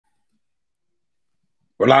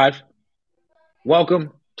We're live.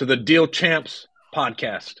 Welcome to the Deal Champs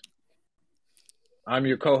podcast. I'm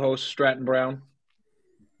your co-host, Stratton Brown.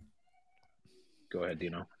 Go ahead,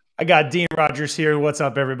 Dino. I got Dean Rogers here. What's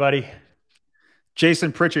up, everybody?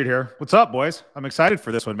 Jason Pritchard here. What's up, boys? I'm excited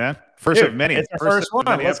for this one, man. First of many. It's our first one.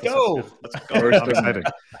 Let's go. Let's go. I'm excited.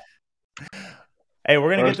 Hey,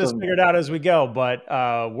 we're going to get this figured out as we go, but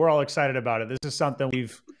we're all excited about it. This is something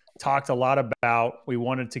we've talked a lot about. We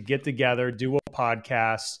wanted to get together, do a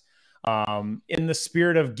podcast in the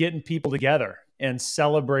spirit of getting people together and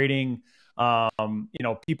celebrating,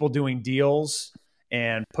 people doing deals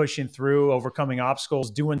and pushing through, overcoming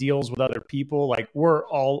obstacles, doing deals with other people. Like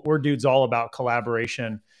we're dudes all about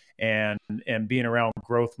collaboration and being around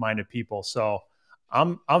growth-minded people. So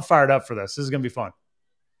I'm fired up for this. This is going to be fun.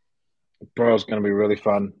 Bro, it's going to be really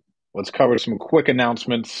fun. Let's cover some quick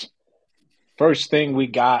announcements. First thing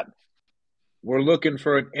we're looking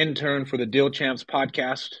for an intern for the Deal Champs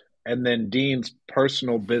podcast. And then Dean's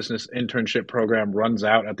personal business internship program runs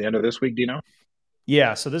out at the end of this week, Dino?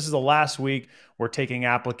 Yeah, so this is the last week. We're taking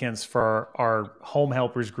applicants for our Home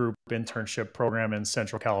Helpers Group internship program in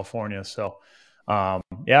Central California. So,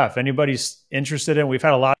 if anybody's interested in, we've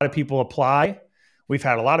had a lot of people apply. We've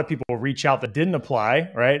had a lot of people reach out that didn't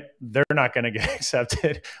apply, right? They're not going to get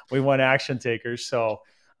accepted. We want action takers. So,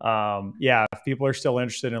 if people are still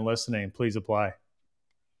interested in listening, please apply.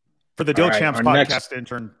 For the Deal Champs podcast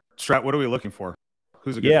intern, Strat, what are we looking for?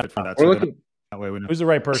 Who's a good fit for that? Who's the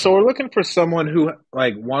right person? So we're looking for someone who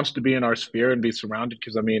wants to be in our sphere and be surrounded.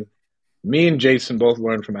 Because me and Jason both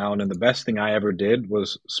learned from Alan, and the best thing I ever did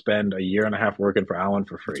was spend a year and a half working for Alan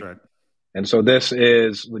for free. That's right. And so this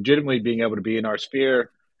is legitimately being able to be in our sphere.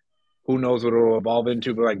 Who knows what it will evolve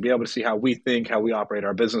into, but be able to see how we think, how we operate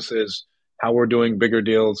our businesses, how we're doing bigger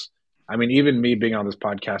deals. Even me being on this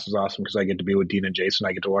podcast is awesome because I get to be with Dean and Jason.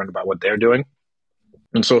 I get to learn about what they're doing.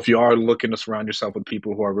 And so if you are looking to surround yourself with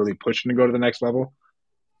people who are really pushing to go to the next level,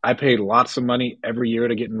 I paid lots of money every year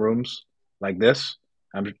to get in rooms like this.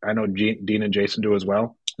 I know Dean and Jason do as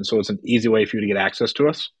well. And so it's an easy way for you to get access to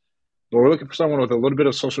us. But we're looking for someone with a little bit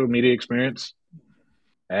of social media experience.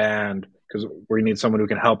 And because we need someone who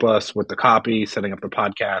can help us with the copy, setting up the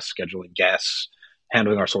podcast, scheduling guests,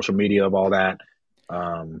 handling our social media of all that.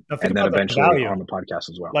 And then eventually on the podcast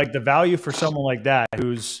as well. Like the value for someone like that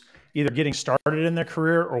who's either getting started in their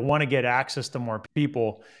career or want to get access to more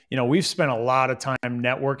people. We've spent a lot of time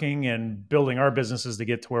networking and building our businesses to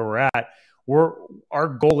get to where we're at. Our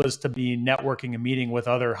goal is to be networking and meeting with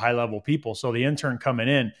other high-level people. So the intern coming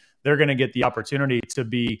in, they're going to get the opportunity to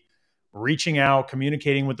be reaching out,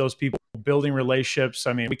 communicating with those people, building relationships.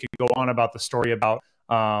 We could go on about the story about,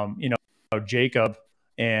 Jacob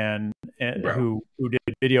and who did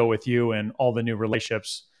video with you and all the new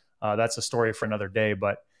relationships. That's a story for another day,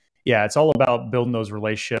 but yeah, it's all about building those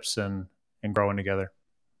relationships and growing together.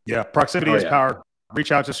 Yeah, proximity is power.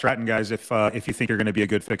 Reach out to Stratton, guys, if you think you're going to be a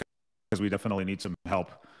good fit, because we definitely need some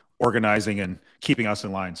help organizing and keeping us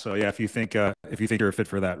in line. So yeah, if you think you're a fit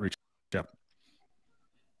for that, reach out.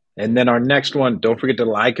 And then our next one, don't forget to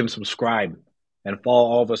like and subscribe and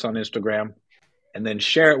follow all of us on Instagram, and then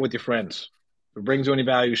share it with your friends. If it brings you any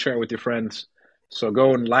value, share it with your friends. So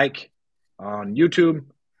go and like on YouTube.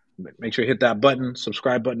 Make sure you hit that button,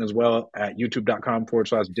 subscribe button as well at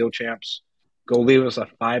youtube.com/dealchamps. Go leave us a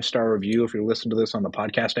 5-star review if you're listening to this on the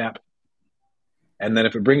podcast app. And then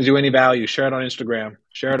if it brings you any value, share it on Instagram,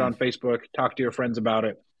 share it on Facebook, talk to your friends about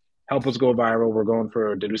it. Help us go viral. We're going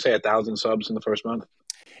for, did we say 1,000 subs in the first month?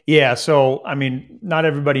 Yeah. So, not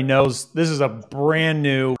everybody knows this is a brand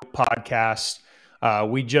new podcast.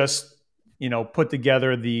 We just, put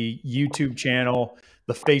together the YouTube channel,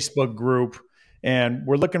 the Facebook group, and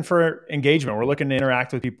we're looking for engagement. We're looking to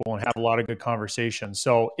interact with people and have a lot of good conversations.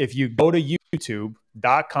 So if you go to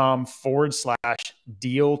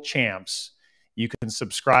youtube.com/deal champs, you can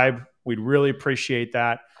subscribe. We'd really appreciate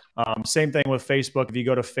that. Same thing with Facebook. If you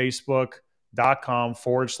go to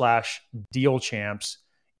facebook.com/deal champs,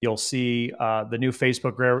 you'll see the new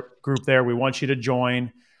Facebook group there. We want you to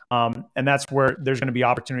join. And that's where there's going to be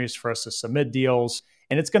opportunities for us to submit deals.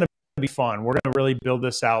 And it's going to be fun. We're going to really build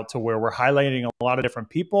this out to where we're highlighting a lot of different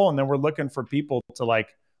people. And then we're looking for people to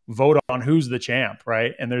vote on who's the champ,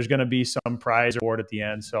 right? And there's going to be some prize award at the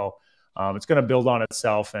end. So it's going to build on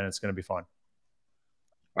itself and it's going to be fun.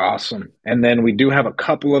 Awesome. And then we do have a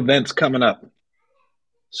couple events coming up.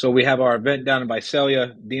 So we have our event down in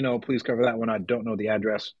Visalia. Dino, please cover that one. I don't know the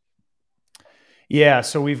address. Yeah,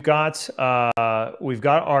 so we've got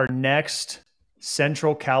our next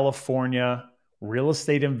Central California Real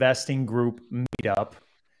Estate Investing Group meetup,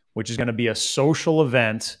 which is going to be a social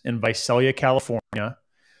event in Visalia, California.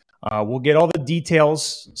 We'll get all the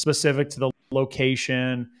details specific to the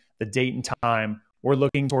location, the date and time. We're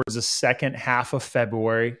looking towards the second half of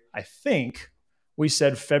February. I think we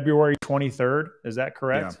said February 23rd. Is that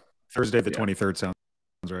correct? Yeah. Thursday the 23rd sounds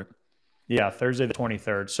right. Yeah, Thursday the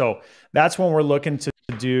 23rd. So that's when we're looking to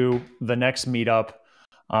do the next meetup.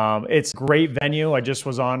 It's a great venue. I just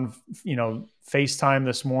was on, FaceTime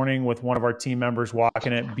this morning with one of our team members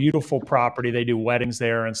walking it. Beautiful property. They do weddings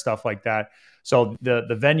there and stuff like that. So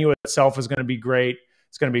the venue itself is going to be great.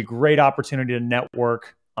 It's going to be a great opportunity to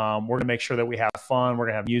network. We're going to make sure that we have fun. We're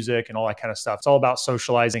going to have music and all that kind of stuff. It's all about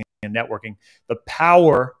socializing and networking. The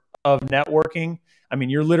power of networking. I mean,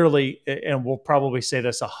 you're literally, and we'll probably say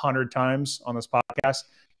this 100 times on this podcast,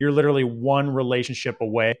 you're literally one relationship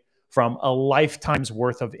away from a lifetime's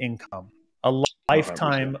worth of income, a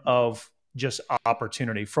lifetime 100%. of just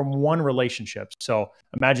opportunity from one relationship. So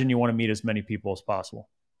imagine you want to meet as many people as possible.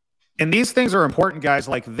 And these things are important, guys.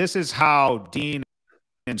 Like, this is how Dean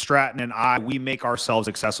and Stratton and we make ourselves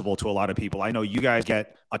accessible to a lot of people. I know you guys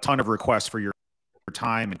get a ton of requests for your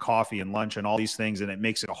time and coffee and lunch and all these things, and it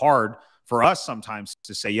makes it hard for us sometimes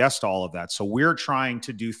to say yes to all of that. So we're trying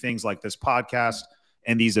to do things like this podcast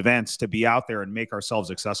and these events to be out there and make ourselves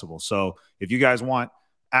accessible. So if you guys want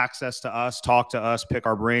access to us, talk to us, pick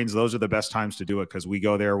our brains, those are the best times to do it, because we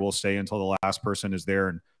go there, we'll stay until the last person is there,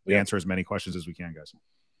 and we answer as many questions as we can, guys.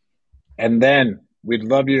 And then we'd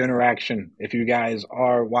love your interaction. If you guys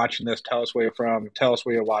are watching this, tell us where you're from, tell us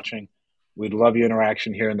where you're watching. We'd love your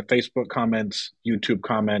interaction here in the Facebook comments, YouTube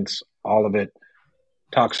comments, all of it.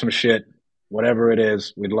 Talk some shit, whatever it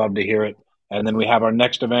is. We'd love to hear it. And then we have our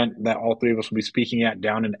next event that all three of us will be speaking at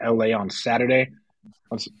down in LA on Saturday.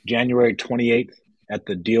 It's January 28th at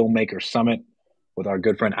the Deal Maker Summit with our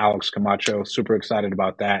good friend Alex Camacho. Super excited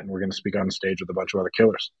about that. And we're going to speak on the stage with a bunch of other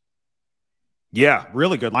killers. Yeah,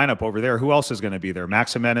 really good lineup over there. Who else is going to be there?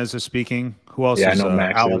 Max Jimenez is speaking. Who else is? I know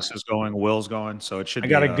Max Alex is going. Will's going. So it should be. I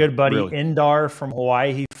got a good buddy, really... Indar from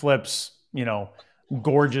Hawaii. He flips,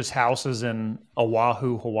 gorgeous houses in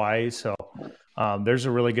Oahu, Hawaii. So there's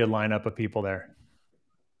a really good lineup of people there.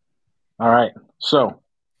 All right. So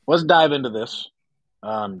let's dive into this.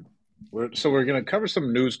 We're going to cover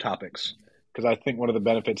some news topics, because I think one of the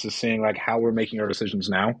benefits is seeing like how we're making our decisions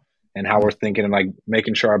now and how we're thinking and like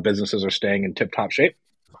making sure our businesses are staying in tip-top shape.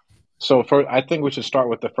 So I think we should start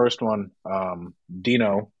with the first one,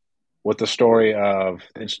 Dino, with the story of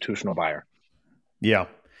the institutional buyer. Yeah.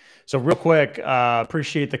 So real quick,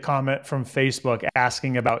 appreciate the comment from Facebook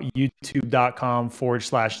asking about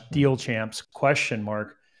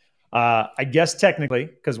youtube.com/dealchamps ? I guess technically,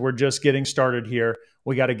 because we're just getting started here,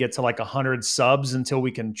 we got to get to like 100 subs until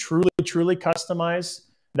we can truly customize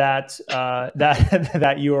that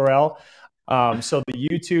that URL. So the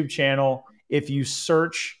YouTube channel, if you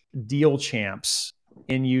search Deal Champs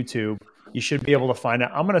in YouTube, you should be able to find it.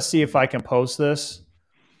 I'm going to see if I can post this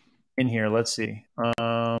in here. Let's see. Let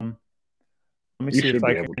me see if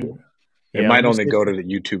I can. It might only go to the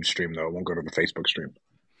YouTube stream, though. It won't go to the Facebook stream.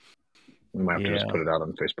 We might have to just put it out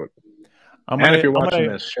on Facebook. And if you're watching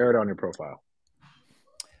this, share it on your profile.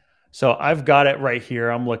 So I've got it right here.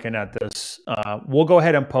 I'm looking at this. We'll go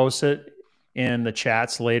ahead and post it in the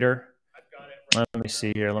chats later. Let me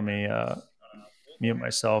see here. Let me mute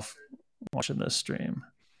myself watching this stream.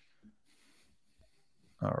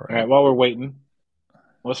 All right. While we're waiting,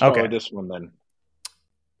 let's start with this one then.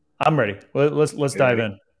 I'm ready. Let's dive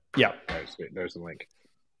in. Yeah. There's the link.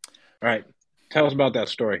 All right. Tell us about that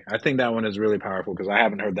story. I think that one is really powerful because I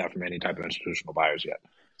haven't heard that from any type of institutional buyers yet.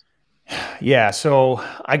 Yeah. So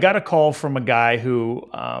I got a call from a guy who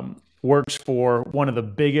works for one of the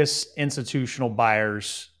biggest institutional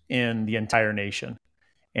buyers in the entire nation.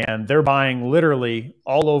 And they're buying literally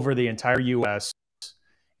all over the entire U.S.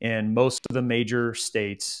 in most of the major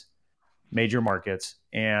states, major markets.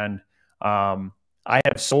 And I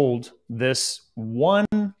have sold this one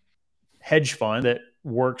hedge fund that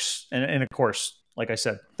works. And of course, like I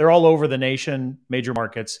said, they're all over the nation, major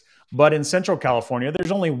markets. But in Central California,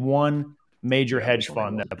 there's only one major hedge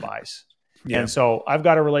fund that buys. Yeah. And so I've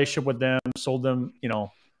got a relationship with them, sold them,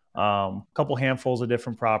 a couple handfuls of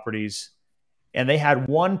different properties. And they had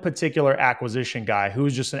one particular acquisition guy who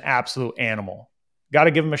was just an absolute animal. Got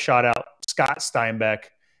to give him a shout out. Scott Steinbeck,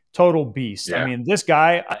 total beast. Yeah. I mean, this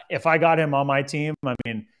guy, if I got him on my team, I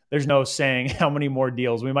mean, there's no saying how many more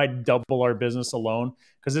deals. We might double our business alone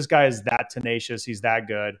because this guy is that tenacious. He's that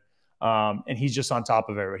good. And he's just on top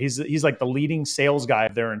of everybody. He's like the leading sales guy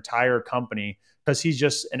of their entire company because he's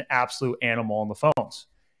just an absolute animal on the phones.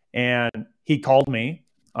 And he called me.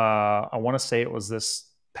 I want to say it was this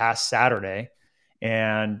past Saturday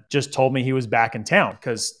and just told me he was back in town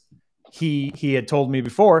because he had told me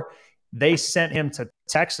before, they sent him to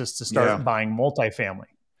Texas to start buying multifamily.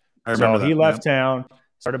 So he left town,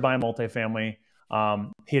 started buying multifamily.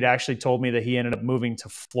 He had actually told me that he ended up moving to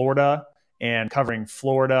Florida and covering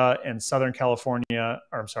Florida and Southern California,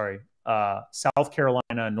 or I'm sorry, South Carolina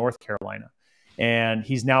and North Carolina. And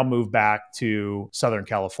he's now moved back to Southern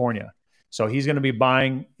California. So he's going to be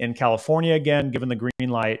buying in California again, given the green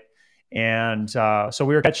light. And so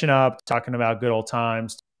we were catching up, talking about good old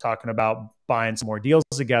times, talking about buying some more deals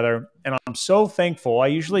together. And I'm so thankful. I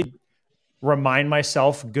usually remind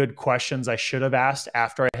myself good questions I should have asked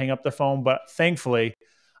after I hang up the phone. But thankfully,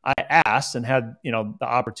 I asked and had, you know, the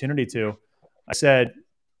opportunity to. I said,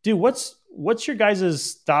 dude, what's your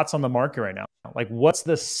guys' thoughts on the market right now? Like, what's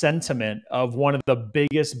the sentiment of one of the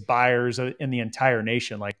biggest buyers in the entire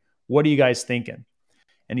nation? Like, what are you guys thinking?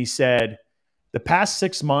 And he said, the past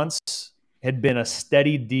 6 months had been a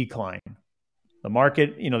steady decline. The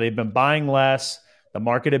market, you know, they've been buying less. The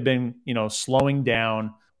market had been, you know, slowing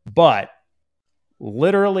down. But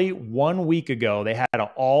literally 1 week ago, they had an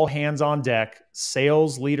all hands on deck,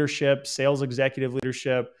 sales leadership, sales executive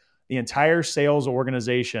leadership, the entire sales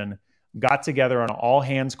organization got together on an all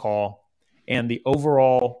hands call. And the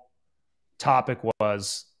overall topic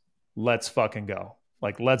was, let's fucking go.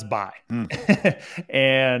 Like, let's buy.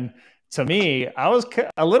 And to me, I was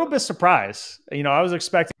a little bit surprised. You know, I was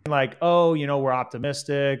expecting like, oh, you know, we're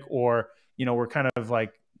optimistic, or, you know, we're kind of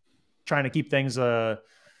like trying to keep things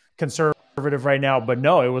conservative right now. But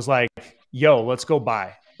no, it was like, yo, let's go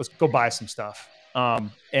buy. Let's go buy some stuff. And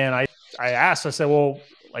I asked, I said, well,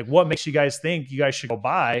 like, what makes you guys think you guys should go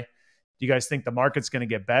buy? Do you guys think the market's going to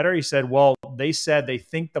get better? He said, well, they said they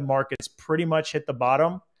think the market's pretty much hit the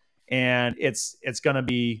bottom and it's going to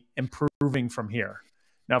be improving from here.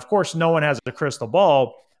 Now, of course, no one has a crystal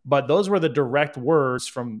ball, but those were the direct words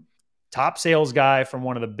from top sales guy from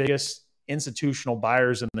one of the biggest institutional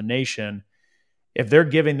buyers in the nation. If they're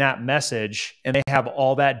giving that message and they have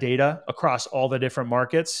all that data across all the different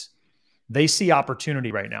markets, they see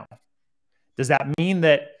opportunity right now. Does that mean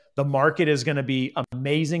that the market is going to be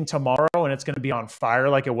amazing tomorrow and it's going to be on fire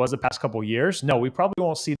like it was the past couple of years? No, we probably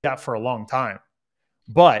won't see that for a long time.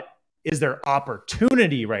 But is there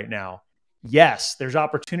opportunity right now? Yes, there's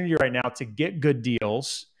opportunity right now to get good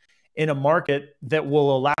deals in a market that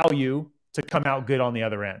will allow you to come out good on the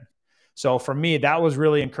other end. So for me, that was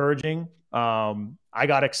really encouraging. I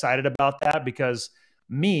got excited about that because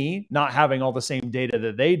me not having all the same data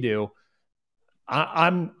that they do,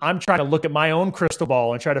 I'm trying to look at my own crystal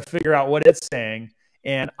ball and try to figure out what it's saying.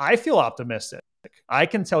 And I feel optimistic. I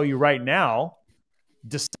can tell you right now,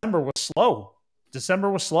 December was slow.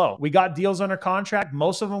 We got deals under contract.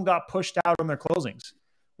 Most of them got pushed out on their closings.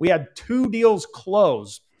 We had 2 deals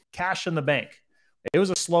close, cash in the bank. It was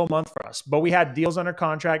a slow month for us, but we had deals under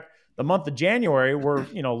contract. The month of January, we're,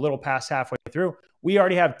 you know, a little past halfway through. We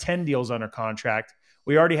already have 10 deals under contract.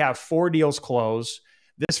 We already have 4 deals closed.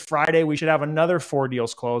 This Friday, we should have another 4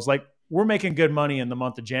 deals closed. Like, we're making good money in the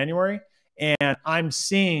month of January. And I'm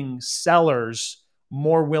seeing sellers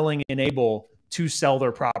more willing and able to sell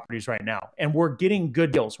their properties right now. And we're getting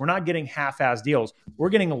good deals. We're not getting half-ass deals. We're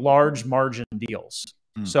getting large margin deals.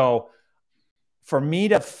 So for me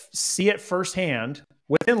to see it firsthand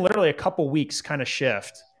within literally a couple weeks kind of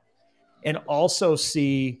shift, and also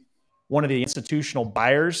see one of the institutional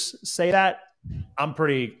buyers say that, I'm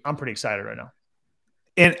pretty excited right now.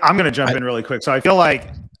 And I'm going to jump in really quick. So I feel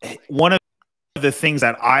like one of the things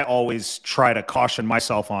that I always try to caution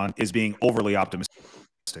myself on is being overly optimistic,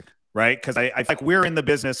 right? Because I think we're in the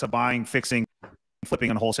business of buying, fixing,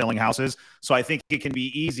 flipping, and wholesaling houses. So I think it can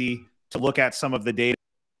be easy to look at some of the data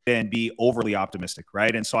and be overly optimistic,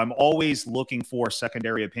 right? And so I'm always looking for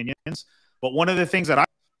secondary opinions. But one of the things that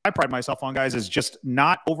I pride myself on, guys, is just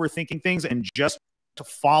not overthinking things and just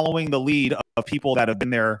following the lead of people that have been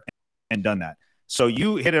there and done that. So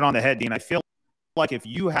you hit it on the head, Dean. I feel like if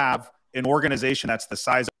you have an organization that's the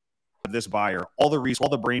size of this buyer, all the resources, all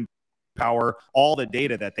the brain power, all the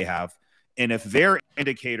data that they have, and if their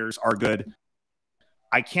indicators are good,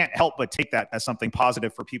 I can't help but take that as something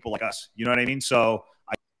positive for people like us. You know what I mean? So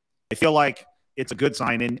I feel like it's a good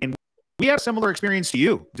sign. And we had a similar experience to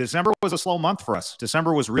you. December was a slow month for us.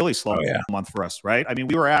 December was really slow month for us, right? I mean,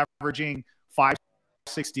 we were averaging 5-6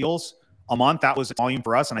 deals a month. That was volume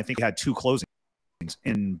for us. And I think we had 2 closings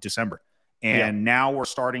in December. And now we're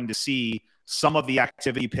starting to see some of the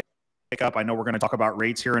activity pick up. I know we're going to talk about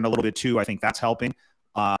rates here in a little bit too. I think that's helping.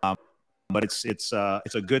 But it's a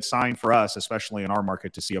good sign for us, especially in our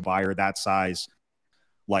market, to see a buyer that size,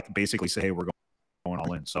 like, basically say, hey, we're going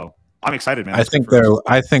all in. So I'm excited, man. I think they're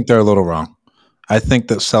a little wrong. I think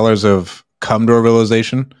that sellers have come to a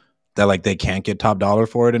realization that like they can't get top dollar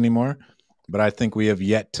for it anymore. But I think we have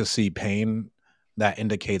yet to see pain that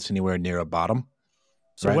indicates anywhere near a bottom.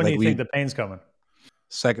 So right? when do Like you think the pain's coming?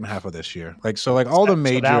 second half of this year. Like so, like all the So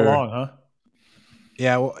that major. long, huh?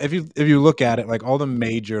 Yeah, well, if you look at it, like all the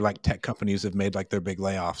major like tech companies have made like their big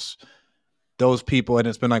layoffs. Those people, and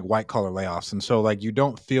it's been like white collar layoffs, and so like you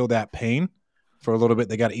don't feel that pain for a little bit.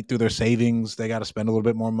 They got to eat through their savings. They got to spend a little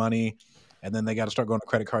bit more money, and then they got to start going to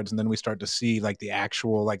credit cards, and then we start to see like the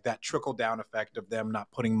actual like that trickle down effect of them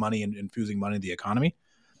not putting money and infusing money in the economy,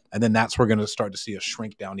 and then that's where we're going to start to see a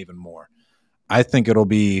shrink down even more. I think it'll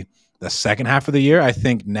be the second half of the year. I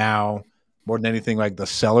think now more than anything, like the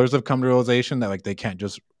sellers have come to realization that like they can't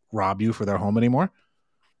just rob you for their home anymore.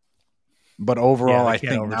 But overall, Yeah, I they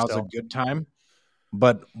can't think now's a oversell. good time.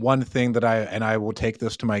 But one thing that I will take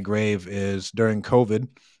this to my grave is during COVID,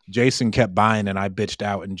 Jason kept buying and I bitched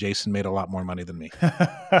out, and Jason made a lot more money than me.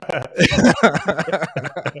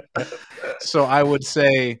 So I would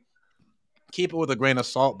say keep it with a grain of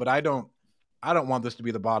salt, but I don't want this to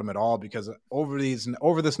be the bottom at all, because over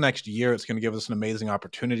this next year, it's going to give us an amazing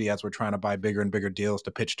opportunity as we're trying to buy bigger and bigger deals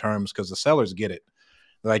to pitch terms, because the sellers get it.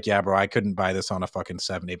 They're like, yeah, bro, I couldn't buy this on a fucking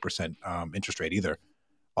 7-8% interest rate either.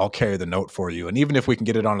 I'll carry the note for you. And even if we can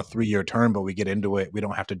get it on a 3-year term, but we get into it, we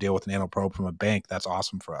don't have to deal with an annual probe from a bank. That's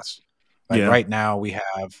awesome for us. Like right now, we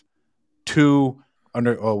have two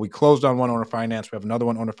we closed on one owner financed. We have another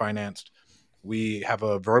one owner financed. We have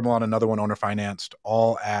a verbal on another one owner financed,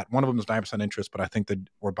 all at one of them is 9% interest, but I think that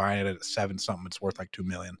we're buying it at 7 something. It's worth like $2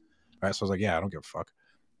 million. Right. So I was like, yeah, I don't give a fuck.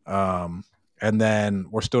 And then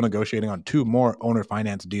we're still negotiating on 2 more owner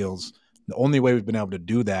finance deals. The only way we've been able to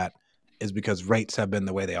do that is because rates have been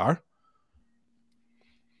the way they are.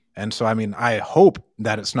 And so, I mean, I hope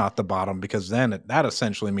that it's not the bottom, because then that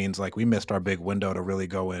essentially means like we missed our big window to really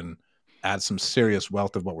go and add some serious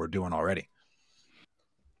wealth of what we're doing already.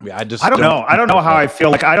 Yeah, I don't know. I don't know how I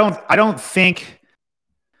feel. Like I don't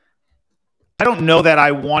know that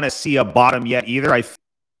I want to see a bottom yet either. I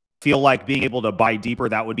feel like being able to buy deeper,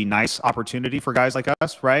 that would be nice opportunity for guys like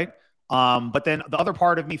us, right? But then the other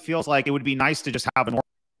part of me feels like it would be nice to just have a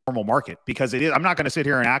normal market, because it is. I'm not going to sit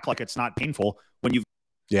here and act like it's not painful when you've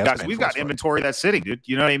guys. We've got inventory that's sitting, dude.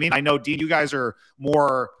 You know what I mean? I know, Dean, you guys are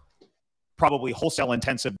more probably wholesale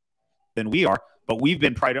intensive than we are, but we've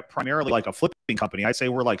been primarily like a flipping company. I'd say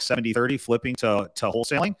we're like 70-30 flipping to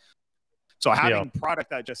wholesaling. So having product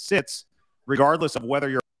that just sits, regardless of whether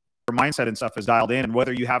your mindset and stuff is dialed in and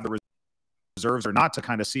whether you have the reserves or not to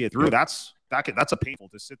kind of see it through, that's a painful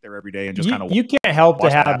to sit there every day and just kind of. You can't help to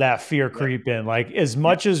have that fear creep in. Like as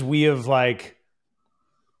much as we have like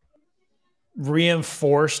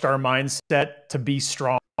reinforced our mindset to be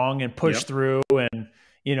strong and push through, and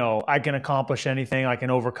I can accomplish anything, I can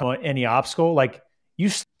overcome any obstacle. Like you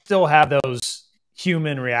still have those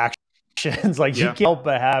human reactions. Like you can't help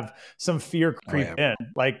but have some fear creep in.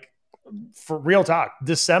 Like for real talk,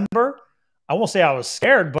 December, I won't say I was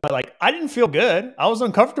scared, but like I didn't feel good. I was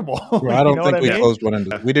uncomfortable. Well, I don't think we closed one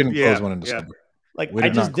we didn't close one in December. Like I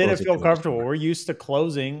just didn't feel comfortable. We're used to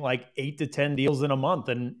closing like 8 to 10 deals in a month,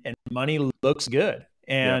 and money looks good.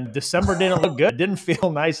 And December didn't look good. Didn't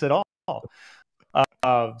feel nice at all.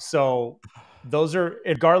 So those are,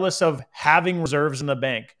 regardless of having reserves in the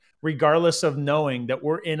bank, regardless of knowing that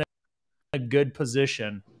we're in a good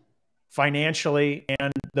position financially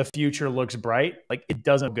and the future looks bright, like it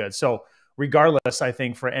doesn't look good. So regardless, I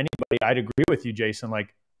think for anybody, I'd agree with you, Jason.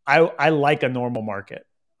 Like I like a normal market.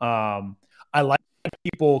 I like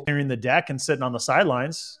people clearing the deck and sitting on the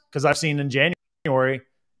sidelines, because I've seen in January,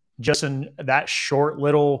 just in that short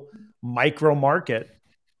little micro market,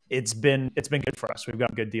 it's been good for us. We've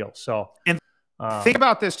got good deals. So, and think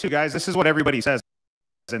about this too, guys. This is what everybody says.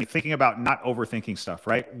 And thinking about not overthinking stuff,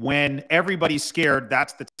 right? When everybody's scared,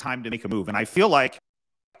 that's the time to make a move. And I feel like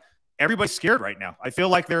everybody's scared right now. I feel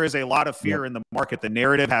like there is a lot of fear in the market. The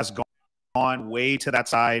narrative has gone way to that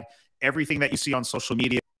side. Everything that you see on social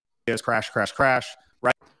media is crash, crash, crash,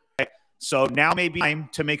 right? So now may be time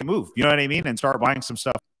to make a move. You know what I mean? And start buying some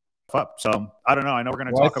stuff up. So I don't know. I know we're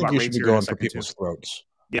going to talk about rates here in a second, for people's throats.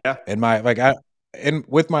 Yeah. And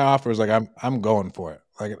with my offers, like I'm going for it.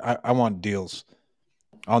 Like I want deals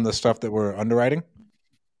on the stuff that we're underwriting.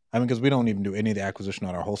 I mean, because we don't even do any of the acquisition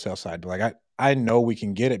on our wholesale side. But like I know we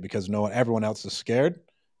can get it because everyone else is scared.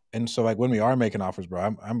 And so like when we are making offers,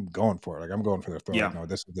 bro, I'm going for it. Like I'm going for their throat. Yeah. Like, no,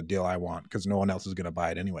 this is the deal I want, because no one else is going to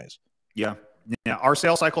buy it anyways. Yeah. Yeah. Our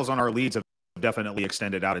sales cycles on our leads have definitely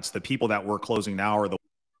extended out. It's the people that we're closing now are the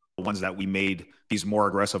ones that we made these more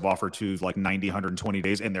aggressive offer to, like 90, 120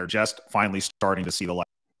 days, and they're just finally starting to see the light.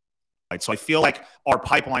 So I feel like our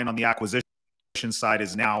pipeline on the acquisition side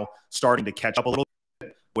is now starting to catch up a little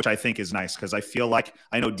bit. which I think is nice because I feel like,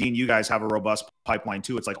 I know, Dean, you guys have a robust pipeline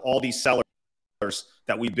too. It's like all these sellers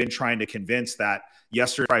that we've been trying to convince that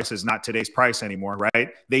yesterday's price is not today's price anymore, right?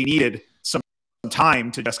 They needed some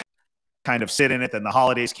time to just kind of sit in it. Then the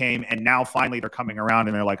holidays came, and now finally they're coming around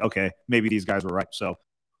and they're like, okay, maybe these guys were right. So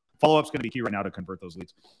follow-up is going to be key right now to convert those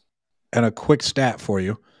leads. And a quick stat for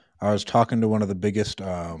you. I was talking to one of the biggest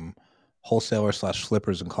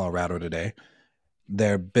wholesalers/flippers in Colorado today.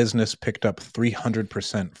 Their business picked up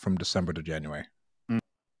 300% from December to January.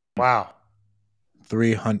 Wow.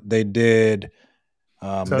 300. They did.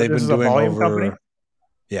 So they've this been is a doing volume over, company?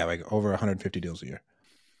 yeah, like over 150 deals a year.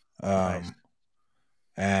 Nice.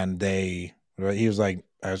 And he was like,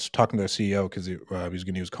 I was talking to their CEO because he was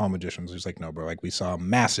going to use Call Magicians. He's like, no, bro, like we saw a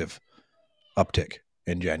massive uptick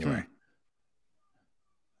in January.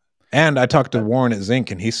 And I talked to Warren at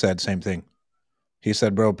Zinc, and he said same thing. He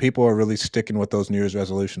said, bro, people are really sticking with those New Year's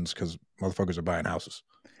resolutions because motherfuckers are buying houses.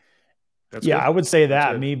 That's good. I would say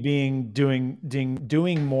that me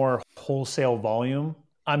doing more wholesale volume,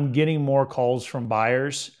 I'm getting more calls from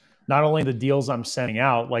buyers. Not only the deals I'm sending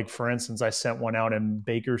out, like for instance, I sent one out in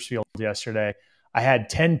Bakersfield yesterday. I had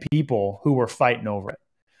 10 people who were fighting over it.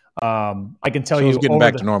 I can tell you, it's getting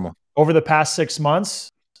back to normal. Over the past 6 months,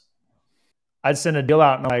 I'd send a deal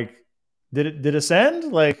out and I'm like, did it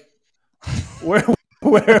send? Like, where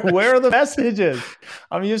are the messages?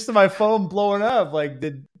 I'm used to my phone blowing up. Like,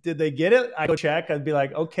 did they get it? I go check. I'd be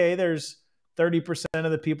like, okay, there's 30%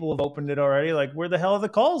 of the people have opened it already. Like, where the hell are the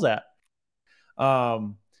calls at?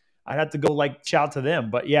 I'd have to go like shout to them.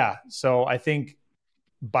 But yeah, so I think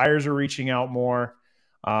buyers are reaching out more.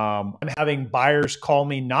 I'm having buyers call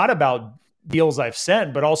me not about deals I've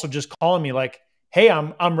sent, but also just calling me like, hey,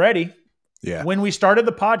 I'm ready. Yeah. When we started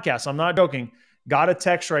the podcast, I'm not joking, got a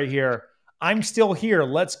text right here. I'm still here.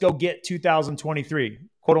 Let's go get 2023,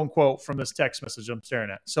 quote unquote, from this text message I'm staring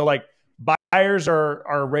at. So like buyers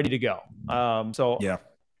are ready to go. So yeah,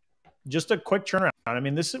 just a quick turnaround. I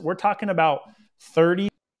mean, we're talking about 30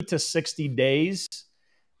 to 60 days,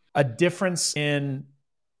 a difference in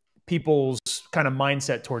people's kind of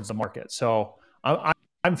mindset towards the market. So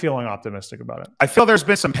I'm feeling optimistic about it. I feel there's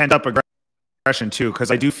been some pent up aggression too, because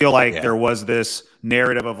I do feel like there was this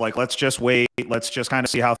narrative of like, let's just wait, let's just kind of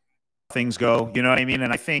see how things go. You know what I mean?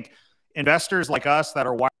 And I think investors like us that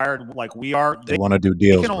are wired like we are, they want to do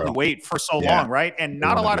deals. They can only wait for so long, right? And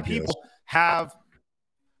not a lot of people have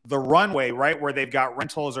the runway, right, where they've got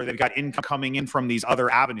rentals or they've got income coming in from these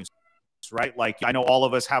other avenues, right? Like I know all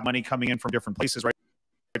of us have money coming in from different places, right?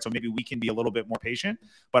 So maybe we can be a little bit more patient,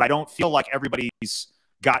 but I don't feel like everybody's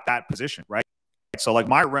got that position, right? So like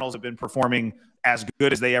my rentals have been performing as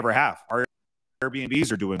good as they ever have. Our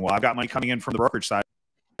Airbnbs are doing well. I've got money coming in from the brokerage side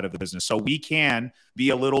of the business. So we can be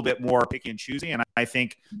a little bit more picky and choosy. And I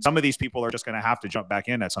think some of these people are just going to have to jump back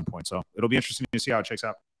in at some point. So it'll be interesting to see how it shakes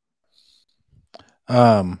out.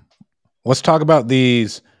 Let's talk about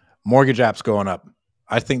these mortgage apps going up.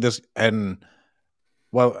 I think this, and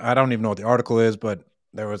well, I don't even know what the article is, but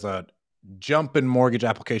there was a jump in mortgage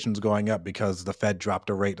applications going up because the Fed dropped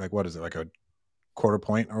a rate. Like, what is it? Like a quarter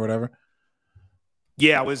point or whatever?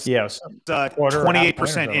 Yeah, it was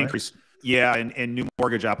 28% increase. Right? Yeah, in new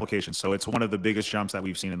mortgage applications. So it's one of the biggest jumps that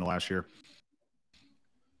we've seen in the last year.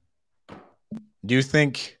 Do you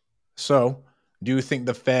think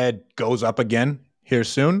the Fed goes up again here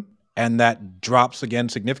soon and that drops again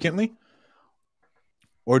significantly?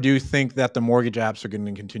 Or do you think that the mortgage apps are going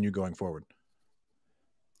to continue going forward?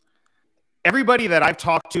 Everybody that I've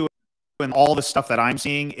talked to and all the stuff that I'm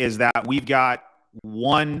seeing is that we've got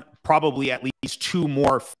probably at least two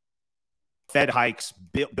more Fed hikes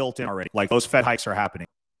built in already. Like those Fed hikes are happening.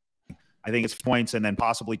 I think it's points and then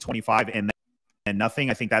possibly 25 and then nothing.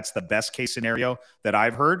 I think that's the best case scenario that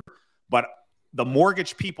I've heard. But the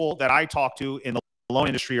mortgage people that I talk to in the loan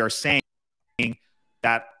industry are saying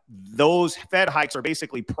that those Fed hikes are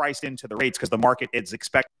basically priced into the rates because the market is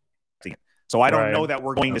expecting it. So I don't know that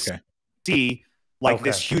we're going to see like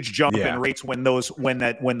this huge jump in rates when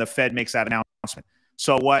the Fed makes that announcement.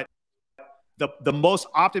 So what the most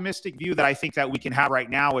optimistic view that I think that we can have right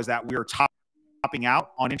now is that we're topping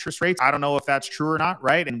out on interest rates. I don't know if that's true or not,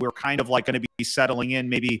 right? And we're kind of like going to be settling in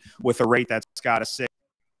maybe with a rate that's got a 6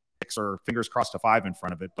 or fingers crossed a 5 in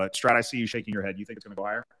front of it. But Strat, I see you shaking your head. You think it's going to go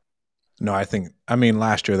higher? No, I mean,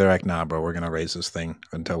 last year they're like, nah, bro, we're going to raise this thing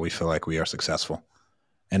until we feel like we are successful.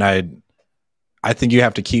 And I think you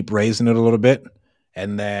have to keep raising it a little bit.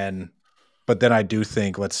 But then I do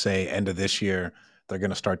think, let's say end of this year, they're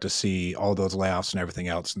going to start to see all those layoffs and everything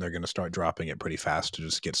else, and they're going to start dropping it pretty fast to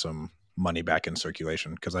just get some money back in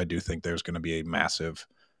circulation. Because I do think there's going to be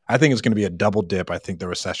I think it's going to be a double dip. I think the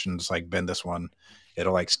recession's like been this one,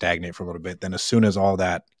 It'll like stagnate for a little bit. Then as soon as all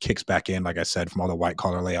that kicks back in, like I said, from all the white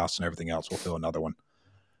collar layoffs and everything else, we'll feel another one.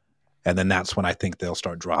 And then that's when I think they'll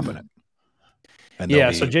start dropping it. And they'll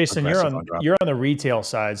Yeah. So be Jason, aggressive on dropping. you're on the retail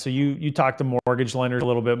side. So you talk to mortgage lenders a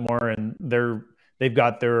little bit more, and they've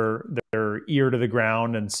got their ear to the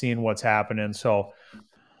ground and seeing what's happening. So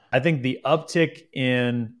I think the uptick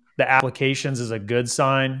in the applications is a good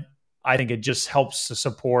sign. I think it just helps to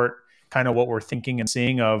support kind of what we're thinking and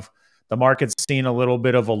seeing of the market's seeing a little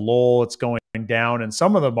bit of a lull. It's going down, and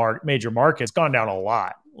some of the major markets gone down a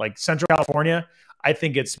lot. Like Central California, I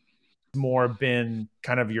think it's more been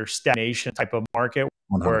kind of your stagnation type of market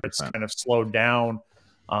 100%. where it's kind of slowed down.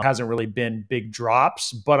 Hasn't really been big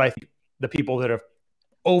drops, but I think the people that have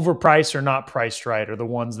overpriced or not priced right are the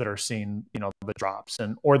ones that are seeing, the drops,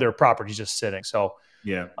 and or their properties just sitting. So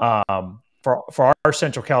Yeah. For our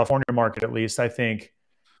Central California market, at least, I think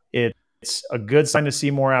it's a good sign to see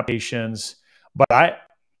more applications. But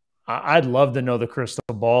I'd love to know the crystal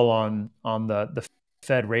ball on the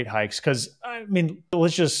Fed rate hikes, because I mean,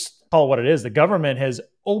 let's just call it what it is. The government has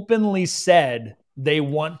openly said they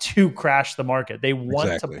want to crash the market. They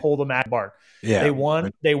want to pull the Mac bar. Yeah. They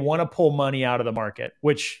want to pull money out of the market,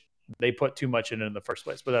 which they put too much in the first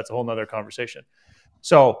place. But that's a whole nother conversation.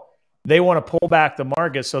 So they want to pull back the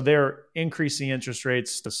market. So they're increasing interest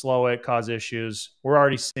rates to slow it, cause issues. We're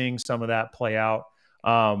already seeing some of that play out.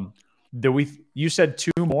 You said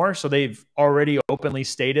 2 more, so they've already openly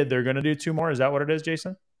stated they're going to do 2 more. Is that what it is,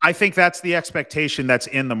 Jason? I think that's the expectation that's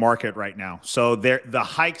in the market right now. So the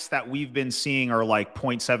hikes that we've been seeing are like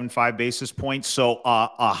 0.75 basis points. So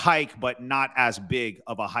a hike, but not as big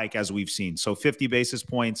of a hike as we've seen. So 50 basis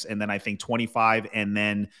points, and then I think 25, and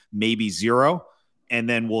then maybe 0. And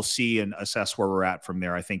then we'll see and assess where we're at from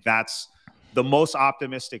there. I think that's the most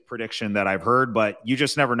optimistic prediction that I've heard, but you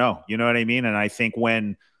just never know. You know what I mean? And I think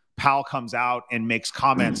when Powell comes out and makes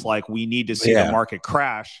comments like we need to see the market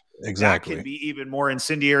crash, exactly, that can be even more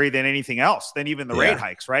incendiary than anything else, than even the rate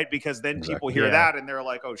hikes, right? Because then people hear that and they're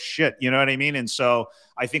like, oh shit, you know what I mean? And so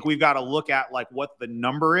I think we've got to look at like what the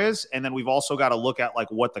number is, and then we've also got to look at like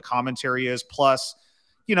what the commentary is, plus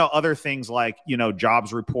other things like,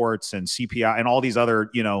 jobs reports and CPI and all these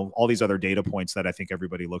other data points that I think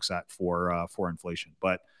everybody looks at for inflation.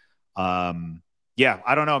 But yeah,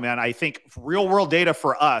 I don't know, man. I think real world data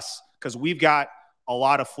for us, because we've got a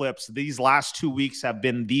lot of flips. These last 2 weeks have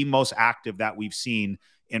been the most active that we've seen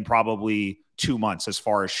in probably 2 months, as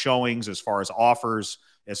far as showings, as far as offers,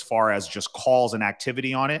 as far as just calls and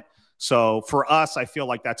activity on it. So for us, I feel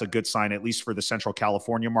like that's a good sign, at least for the Central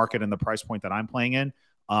California market and the price point that I'm playing in.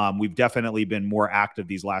 We've definitely been more active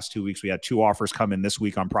these last 2 weeks. We had 2 offers come in this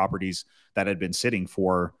week on properties that had been sitting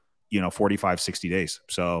for 45, 60 days.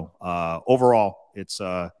 So overall, it's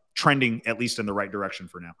trending at least in the right direction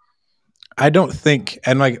for now. I don't think,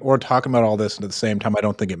 and like we're talking about all this, and at the same time, I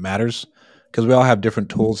don't think it matters, because we all have different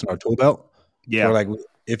tools in our tool belt. Yeah. So like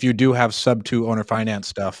if you do have sub 2 owner finance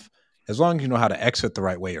stuff, as long as you know how to exit the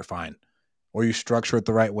right way, you're fine. Or you structure it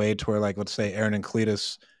the right way to where, like, let's say Aaron and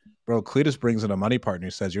Cletus, bro, Cletus brings in a money partner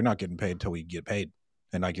who says you're not getting paid until we get paid.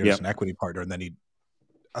 And like you're just an equity partner, and then he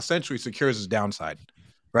essentially secures his downside.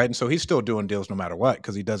 Right. And so he's still doing deals no matter what,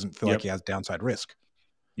 because he doesn't feel like he has downside risk.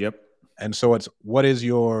 Yep. And so it's, what is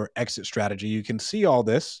your exit strategy? You can see all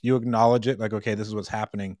this, you acknowledge it, like, okay, this is what's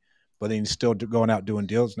happening, but then he's still going out doing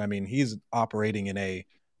deals. And I mean, he's operating in a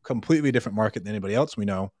completely different market than anybody else we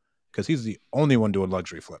know, because he's the only one doing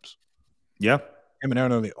luxury flips. Yeah. Him and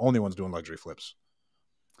Aaron are the only ones doing luxury flips.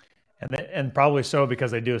 And probably so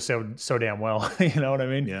because they do so damn well. You know what I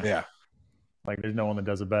mean? Yeah. Like there's no one that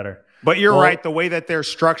does it better. But you're right. The way that they're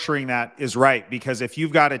structuring that is right, because if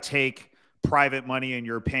you've got to take private money and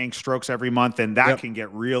you're paying strokes every month, and that can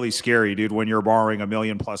get really scary, dude. When you're borrowing $1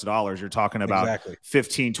 million+, you're talking about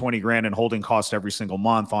 15, 20 grand in holding costs every single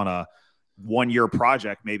month on a 1-year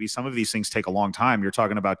project. Maybe some of these things take a long time. You're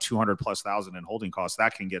talking about 200,000+ in holding costs.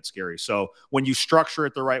 That can get scary. So when you structure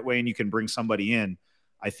it the right way and you can bring somebody in,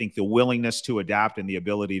 I think the willingness to adapt and the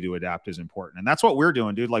ability to adapt is important. And that's what we're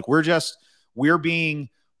doing, dude. Like we're being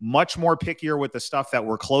much more pickier with the stuff that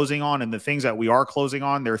we're closing on, and the things that we are closing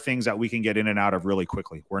on, they're things that we can get in and out of really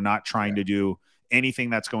quickly. We're not trying to do anything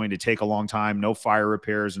that's going to take a long time. No fire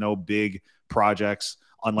repairs, no big projects,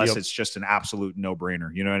 unless it's just an absolute no-brainer.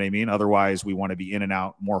 You know what I mean? Otherwise, we want to be in and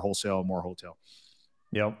out, more wholesale, more hotel.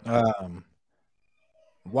 Yep.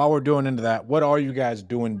 While we're doing into that, what are you guys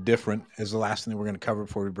doing different is the last thing that we're going to cover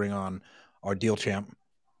before we bring on our deal champ.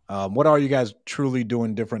 What are you guys truly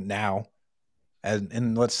doing different now, as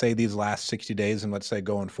in, let's say, these last 60 days, and let's say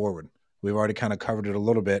going forward? We've already kind of covered it a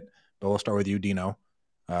little bit, but we'll start with you, Dino.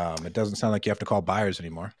 It doesn't sound like you have to call buyers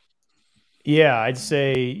anymore. Yeah, I'd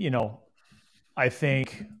say, I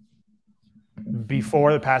think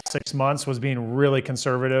before the past 6 months was being really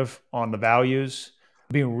conservative on the values,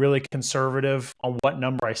 being really conservative on what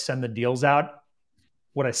number I send the deals out,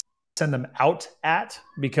 what I send them out at,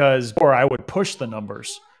 because, or I would push the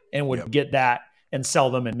numbers and would get that and sell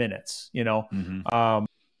them in minutes.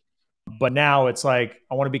 But now it's like,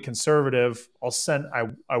 I want to be conservative.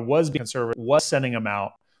 I was being conservative, was sending them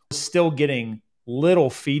out, still getting little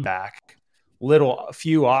feedback, a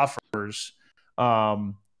few offers,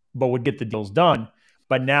 but would get the deals done.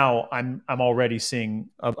 But now I'm already seeing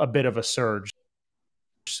a bit of a surge.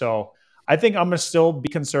 So I think I'm going to still be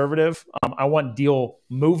conservative. I want deal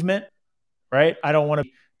movement, right? I don't want to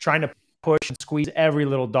be trying to push and squeeze every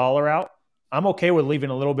little dollar out. I'm okay with leaving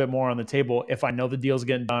a little bit more on the table if I know the deal's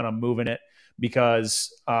getting done. I'm moving it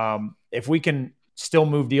because if we can still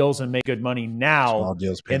move deals and make good money now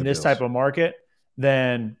in this type of market,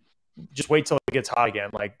 then just wait till it gets hot again.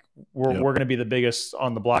 Like we're going to be the biggest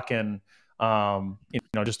on the block and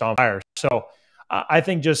just on fire. So I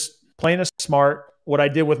think just plain as smart. What I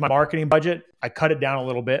did with my marketing budget, I cut it down a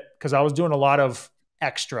little bit because I was doing a lot of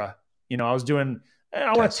extra. I was doing,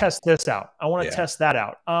 I want to test this out. I want to test that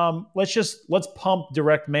out. Let's pump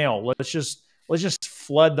direct mail. Let's just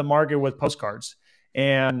flood the market with postcards.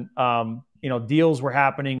 And deals were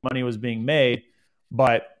happening, money was being made,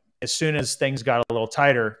 but as soon as things got a little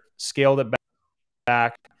tighter, scaled it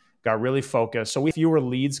back, got really focused. So we have fewer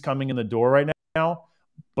leads coming in the door right now,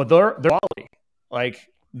 but they're quality. Like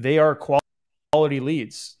they are quality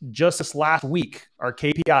leads. Just this last week, our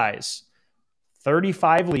KPIs,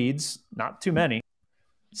 35 leads, not too many,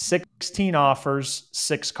 16 offers,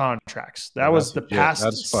 6 contracts. That was the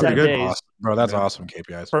past 7 days. Awesome. Bro, that's awesome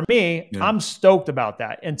KPIs. For me, I'm stoked about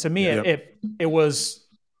that. And to me, it was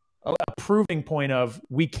a proving point of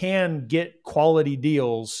we can get quality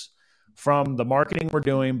deals from the marketing we're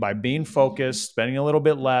doing by being focused, spending a little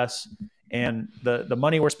bit less, and the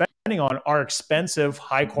money we're spending on are expensive,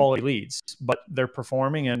 high quality leads, but they're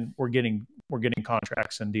performing and we're getting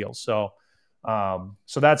contracts and deals. So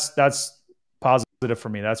that's positive for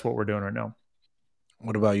me. That's what we're doing right now.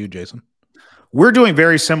 What about you, Jason? We're doing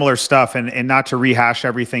very similar stuff, and not to rehash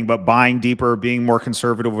everything, but buying deeper, being more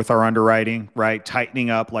conservative with our underwriting, right? Tightening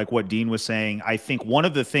up, like what Dean was saying. I think one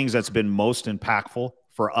of the things that's been most impactful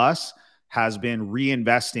for us has been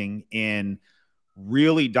reinvesting in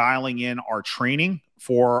really dialing in our training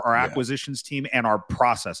for our acquisitions team and our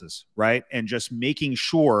processes, right? And just making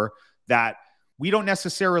sure that we don't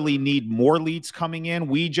necessarily need more leads coming in.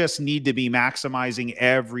 We just need to be maximizing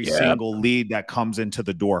every single lead that comes into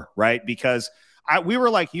the door, right? Because we were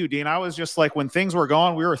like you, Dean. I was just like, when things were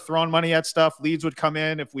going, we were throwing money at stuff. Leads would come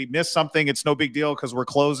in. If we missed something, it's no big deal because we're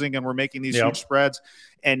closing and we're making these huge spreads.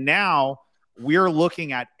 And now we're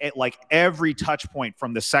looking at it like every touch point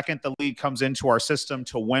from the second the lead comes into our system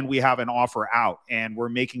to when we have an offer out. And we're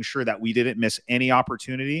making sure that we didn't miss any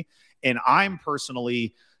opportunity. And I'm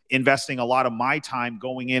personally investing a lot of my time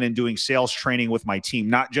going in and doing sales training with my team,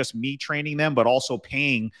 not just me training them, but also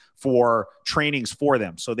paying for trainings for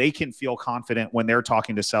them so they can feel confident when they're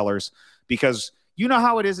talking to sellers, because you know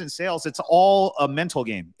how it is in sales. It's all a mental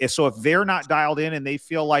game. So if they're not dialed in and they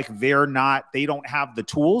feel like they don't have the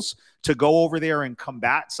tools to go over there and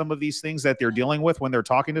combat some of these things that they're dealing with when they're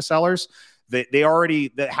talking to sellers, that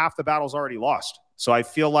half the battle's already lost. So I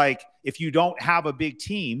feel like if you don't have a big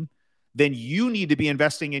team, then you need to be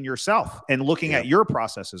investing in yourself and looking at your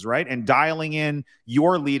processes, right? And dialing in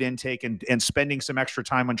your lead intake and spending some extra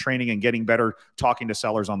time on training and getting better talking to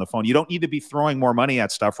sellers on the phone. You don't need to be throwing more money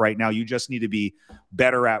at stuff right now. You just need to be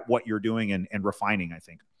better at what you're doing and refining, I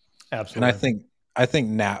think. Absolutely. And I think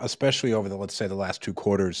now, especially over let's say the last 2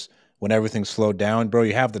 quarters, when everything's slowed down, bro,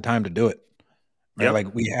 you have the time to do it. Right? Like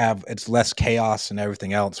it's less chaos and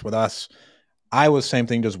everything else. With us, I was same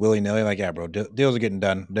thing, just willy-nilly, like, yeah, bro, deals are getting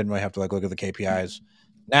done. Didn't really have to look at the KPIs.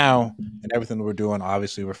 Now, and everything that we're doing,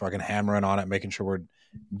 obviously we're fucking hammering on it, making sure we're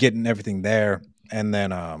getting everything there, and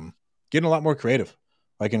then getting a lot more creative.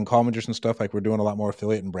 Like in Call Magician stuff, like we're doing a lot more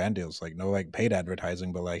affiliate and brand deals, like no like paid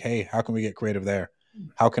advertising, but like, hey, how can we get creative there?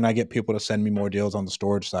 How can I get people to send me more deals on the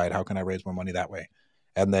storage side? How can I raise more money that way?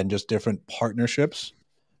 And then just different partnerships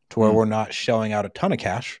to where we're not shelling out a ton of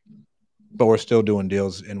cash, but we're still doing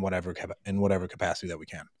deals in whatever capacity that we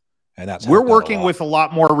can. And that's we're working with a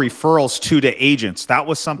lot more referrals to agents. That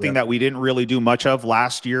was something that we didn't really do much of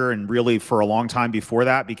last year and really for a long time before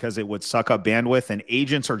that, because it would suck up bandwidth, and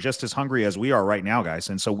agents are just as hungry as we are right now, guys.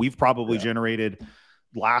 And so we've probably generated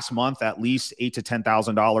last month at least $8,000 to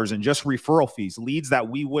 $10,000 in just referral fees, leads that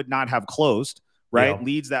we would not have closed right? Yeah.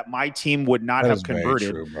 Leads that my team would not That have is very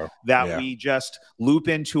converted, true, bro. that Yeah. we just loop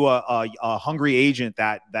into a hungry agent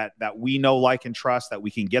that we know, like, and trust, that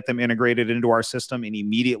we can get them integrated into our system and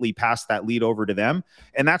immediately pass that lead over to them.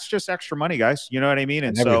 And that's just extra money, guys. You know what I mean?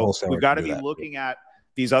 And every so wholesaler we've got to can be do that. looking at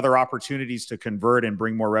these other opportunities to convert and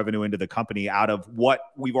bring more revenue into the company out of what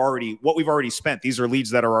we've already spent. These are leads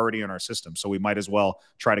that are already in our system, so we might as well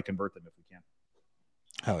try to convert them if we can.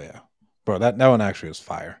 Hell yeah, bro. That one actually was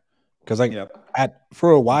fire. Because like Yep.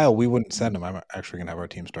 for a while we wouldn't send them. I'm actually gonna have our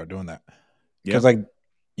team start doing that. Because like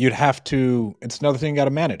you'd have to. It's another thing you got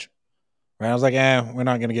to manage. Right? I was like, we're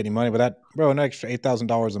not gonna get any money, but that, bro, an extra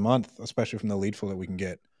 $8,000 a month, especially from the lead flow that we can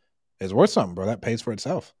get, is worth something, bro. That pays for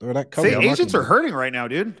itself. Or that covers agents are hurting right now,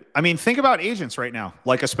 dude. I mean, think about agents right now,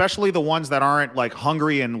 like especially the ones that aren't like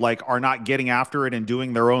hungry and like are not getting after it and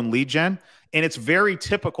doing their own lead gen. And it's very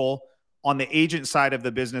typical on the agent side of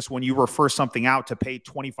the business when you refer something out to pay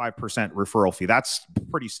 25% referral fee. That's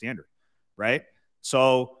pretty standard, right?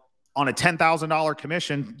 So on a $10,000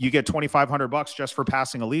 commission, you get $2,500 just for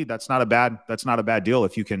passing a lead. That's not a bad deal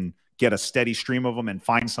if you can get a steady stream of them and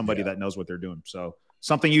find somebody that knows what they're doing. So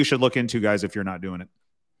something you should look into, guys, if you're not doing it.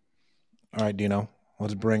 All right, Dino,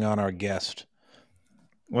 let's bring on our guest.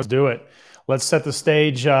 Let's do it. Let's set the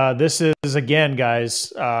stage. This is, again,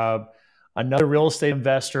 guys, another real estate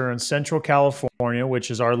investor in Central California, which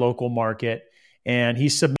is our local market. And he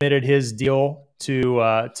submitted his deal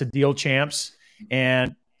to Deal Champs.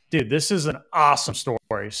 And, dude, this is an awesome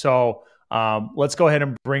story. So let's go ahead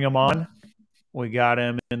and bring him on. We got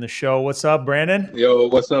him in the show. What's up, Brandon? Yo,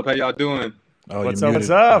 what's up? How y'all doing? Oh, what's up? What's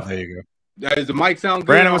up? There you go. Does the mic sound good?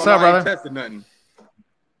 Brandon, what's up, brother? Tested nothing.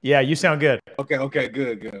 Yeah, you sound good. Okay,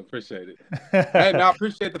 good. Appreciate it. Hey, I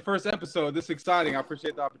appreciate the first episode. This is exciting. I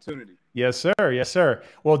appreciate the opportunity. Yes, sir.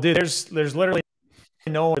 Well, dude, there's literally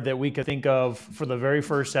no one that we could think of for the very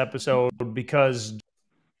first episode, because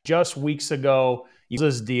just weeks ago, you did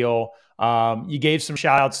this deal. You gave some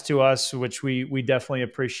shout outs to us, which we definitely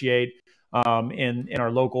appreciate, in our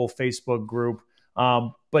local Facebook group.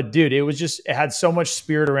 But dude, it had so much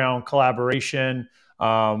spirit around collaboration,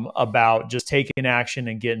 about just taking action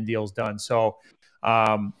and getting deals done. So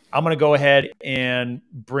I'm going to go ahead and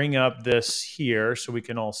bring up this here so we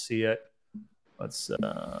can all see it. Let's,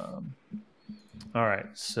 all right.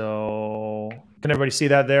 So can everybody see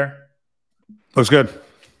that there? Looks good.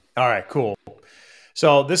 All right, cool.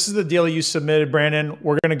 So this is the deal you submitted, Brandon.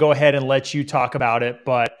 We're going to go ahead and let you talk about it.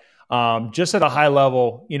 But just at a high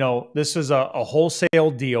level, this is a wholesale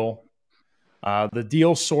deal. The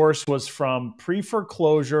deal source was from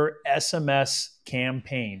pre-foreclosure SMS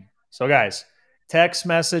campaign. So guys, text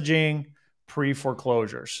messaging,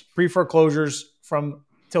 pre-foreclosures. Pre-foreclosures from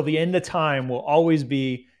till the end of time will always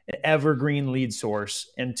be an evergreen lead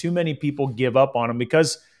source. And too many people give up on them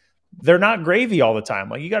because they're not gravy all the time.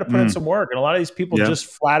 Like, you got to put in some work. And a lot of these people just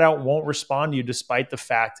flat out won't respond to you despite the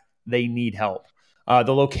fact they need help.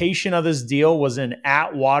 The location of this deal was in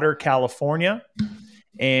Atwater, California.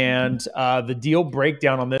 And the deal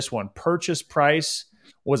breakdown on this one, purchase price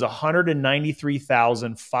was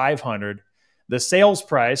 $193,500. The sales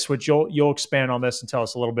price, which you'll expand on this and tell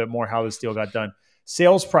us a little bit more how this deal got done.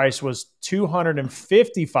 Sales price was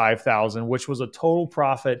 $255,000, which was a total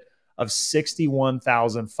profit of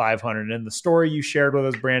 $61,500. And the story you shared with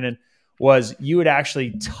us, Brandon, was you had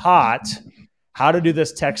actually taught how to do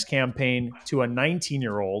this text campaign to a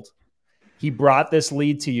 19-year-old. He brought this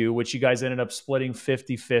lead to you, which you guys ended up splitting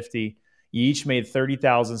 50-50. You each made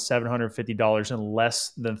 $30,750 in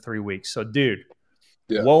less than 3 weeks. So, dude,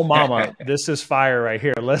 whoa, mama, this is fire right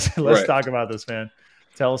here. Let's talk about this, man.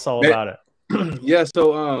 Tell us all about it. Yeah,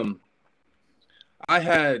 so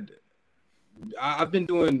I've been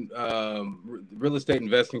doing real estate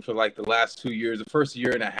investing for like the last 2 years. The first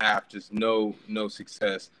year and a half, just no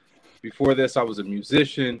success. Before this, I was a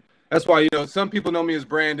musician. That's why, some people know me as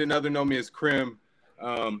Brandon, others know me as Krim.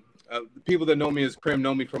 The people that know me as Krim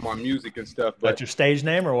know me from my music and stuff. But that's your stage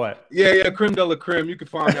name or what? Yeah, Krim de la Krim. You can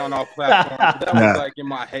find me on all platforms. That was like in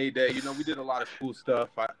my heyday. We did a lot of cool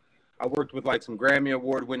stuff. I worked with like some Grammy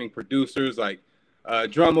Award-winning producers like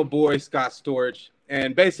Drummer Boy, Scott Storch.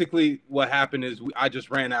 And basically what happened is I just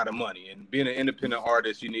ran out of money. And being an independent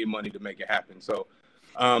artist, you need money to make it happen. So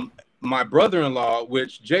my brother-in-law,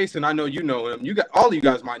 which Jason, I know you know him. All of you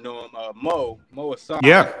guys might know him. Mo Assad.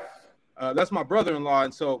 Yeah. That's my brother-in-law,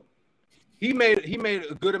 and so he made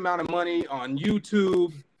a good amount of money on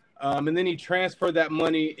YouTube, and then he transferred that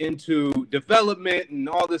money into development and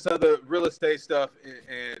all this other real estate stuff,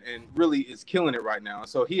 and really is killing it right now.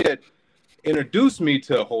 So he had introduced me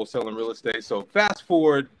to wholesaling real estate. So fast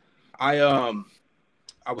forward, I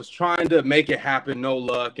I was trying to make it happen, no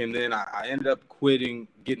luck, and then I ended up quitting,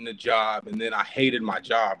 getting a job, and then I hated my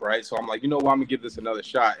job, right? So I'm like, you know what, I'm gonna give this another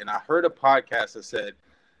shot. And I heard a podcast that said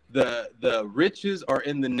the riches are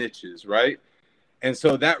in the niches, right? And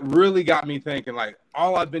so that really got me thinking, like,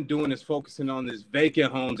 all I've been doing is focusing on this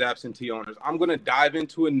vacant homes, absentee owners. I'm gonna dive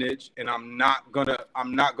into a niche, and I'm not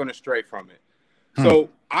gonna stray from it. So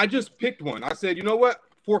I just picked one. I said, you know what?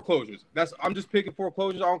 Foreclosures. I'm just picking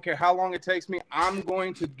foreclosures. I don't care how long it takes me. I'm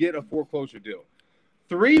going to get a foreclosure deal.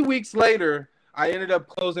 3 weeks later, I ended up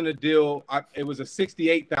closing a deal. It was a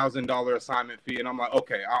 $68,000 assignment fee. And I'm like,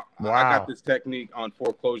 okay, I got this technique on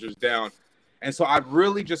foreclosures down. And so I've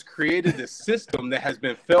really just created this system that has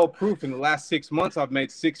been fail-proof. In the last 6 months, I've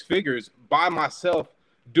made 6 figures by myself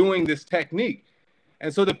doing this technique.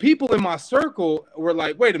 And so the people in my circle were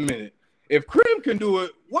like, wait a minute. If Krim can do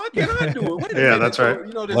it, why can't I do it? Wait a minute. That's right. So,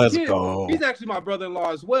 you know, this kid, he's actually my brother-in-law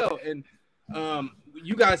as well. And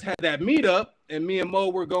you guys had that meetup, and me and Mo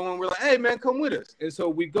were going. We're like, hey, man, come with us. And so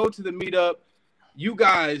we go to the meetup. You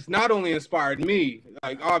guys not only inspired me,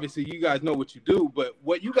 like, obviously, you guys know what you do, but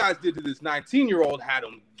what you guys did to this 19-year-old had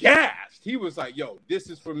him gassed. He was like, yo, this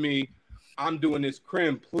is for me. I'm doing this.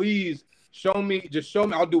 Krim, please show me. Just show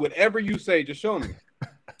me. I'll do whatever you say. Just show me.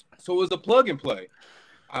 So it was a plug and play.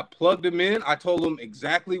 I plugged him in. I told him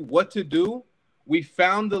exactly what to do. We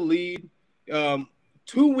found the lead. 2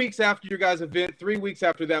 weeks after your guys' event, 3 weeks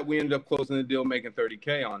after that, we ended up closing the deal, making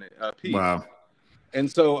 30K on it. Wow. And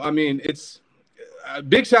so, I mean, it's a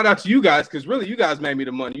big shout out to you guys, because really you guys made me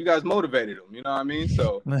the money. You guys motivated them. You know what I mean?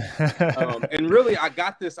 So, and really I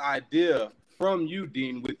got this idea from you,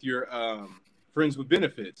 Dean, with your Friends with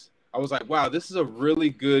Benefits. I was like, wow, this is a really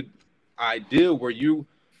good idea where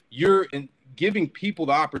you're giving people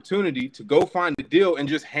the opportunity to go find a deal and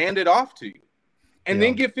just hand it off to you and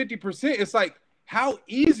then get 50%. It's like, how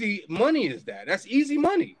easy money is that? That's easy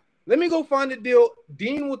money. Let me go find a deal.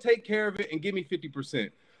 Dean will take care of it and give me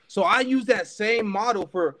 50%. So I use that same model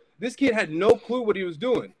for this kid. Had no clue what he was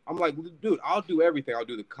doing. I'm like, dude, I'll do everything. I'll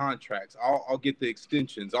do the contracts. I'll get the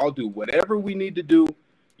extensions. I'll do whatever we need to do.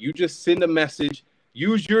 You just send a message,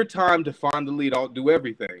 use your time to find the lead. I'll do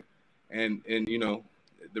everything. And you know,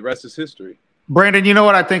 the rest is history. Brandon, you know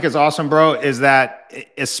what I think is awesome, bro, is that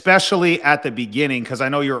especially at the beginning, because I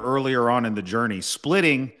know you're earlier on in the journey,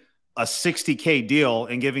 splitting a 60K deal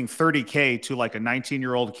and giving 30K to like a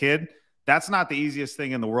 19-year-old kid, that's not the easiest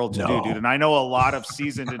thing in the world to do, dude. And I know a lot of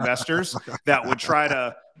seasoned investors that would try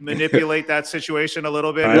to manipulate that situation a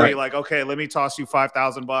little bit and be like, okay, let me toss you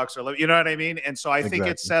 $5,000 or you know what I mean? And so I think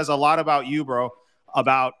it says a lot about you, bro,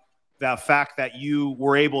 about the fact that you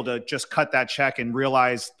were able to just cut that check and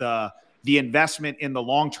realize the investment in the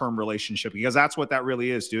long-term relationship, because that's what that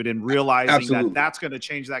really is, dude. And realizing that that's going to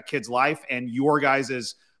change that kid's life, and your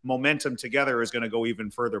guys' momentum together is going to go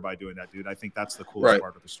even further by doing that, dude. I think that's the coolest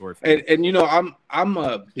part of the story. And you know, I'm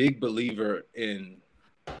a big believer in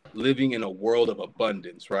living in a world of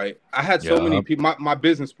abundance, right? I had so many people, my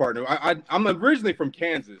business partner, I'm originally from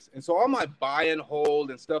Kansas. And so all my buy and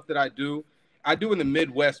hold and stuff that I do in the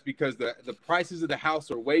Midwest, because the prices of the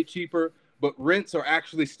house are way cheaper, but rents are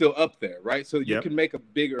actually still up there, right? So you can make a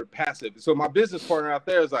bigger passive. So my business partner out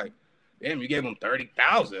there is like, damn, you gave him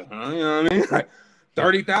 30,000, huh? You know what I mean? Like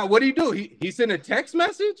 30,000. What do you do? He sent a text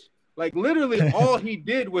message? Like literally all he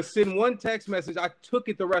did was send one text message. I took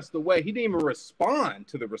it the rest of the way. He didn't even respond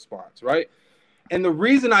to the response, right? And the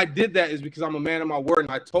reason I did that is because I'm a man of my word. And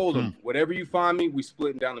I told him, whatever you find me, we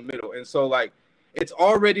splitting down the middle. And so like, it's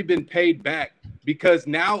already been paid back, because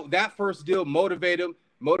now that first deal motivated him.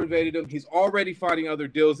 He's already finding other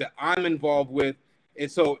deals that I'm involved with.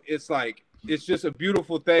 And so it's like, it's just a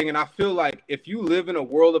beautiful thing. And I feel like if you live in a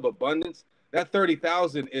world of abundance, that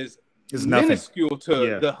 30,000 is minuscule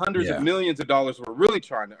to the hundreds of millions of dollars we're really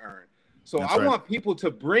trying to earn. So I want people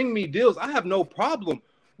to bring me deals. I have no problem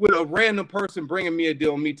with a random person bringing me a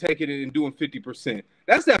deal and me taking it and doing 50%.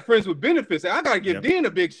 That's that Friends with Benefits. I got to give Dean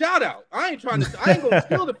a big shout out. I ain't going to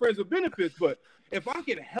steal the Friends with Benefits, but if I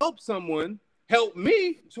can help someone help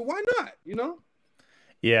me, so why not, you know?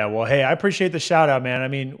 Yeah, well, hey, I appreciate the shout out, man. I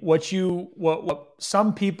mean, what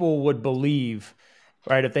some people would believe,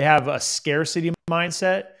 right? If they have a scarcity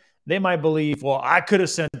mindset, they might believe, well, I could have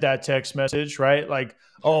sent that text message, right? Like,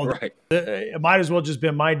 it might as well just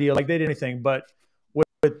been my deal. Like they did anything. But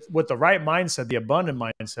with the right mindset, the abundant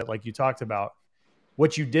mindset, like you talked about,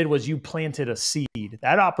 what you did was you planted a seed.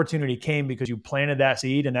 That opportunity came because you planted that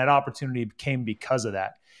seed, and that opportunity came because of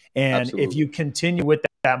that. And if you continue with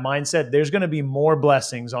that mindset, there's going to be more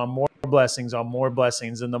blessings on more blessings on more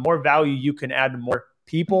blessings. And the more value you can add to more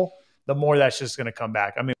people, the more that's just going to come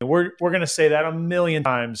back. I mean, we're going to say that a million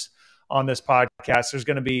times on this podcast. There's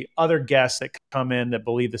going to be other guests that come in that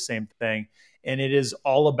believe the same thing. And it is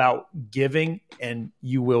all about giving, and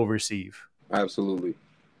you will receive. Absolutely.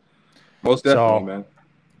 Most definitely, man.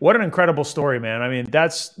 What an incredible story, man. I mean,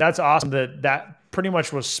 that's awesome that pretty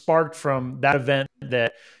much was sparked from that event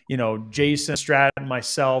that, you know, Jason Stratton,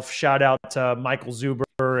 myself, shout out to Michael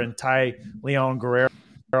Zuber and Ty Leon Guerrero.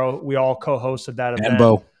 We all co-hosted that event. And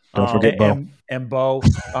Bo. Don't forget Bo. And Bo.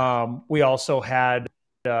 We also had,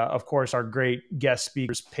 of course, our great guest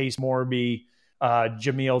speakers, Pace Morby,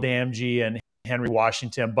 Jameel Damji, and Henry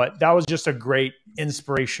Washington. But that was just a great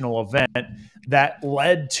inspirational event that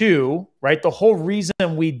led to, right, the whole reason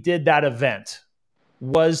we did that event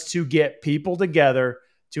was to get people together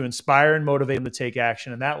to inspire and motivate them to take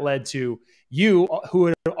action. And that led to you, who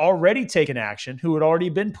had already taken action, who had already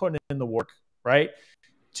been putting in the work, right,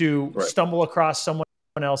 to stumble across someone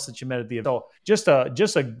else that you met at the event. So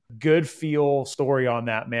just a good feel story on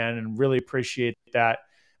that, man, and really appreciate that.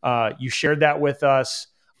 You shared that with us.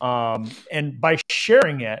 And by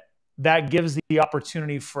sharing it, that gives the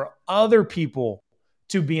opportunity for other people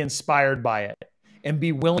to be inspired by it and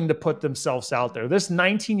be willing to put themselves out there. This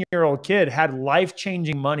 19-year-old kid had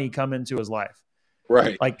life-changing money come into his life.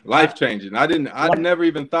 Right. Like life-changing. I never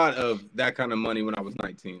even thought of that kind of money when I was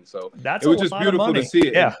 19. So it was just beautiful to see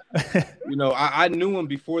it. Yeah. And, you know, I knew him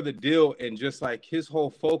before the deal, and just like his whole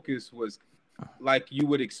focus was like you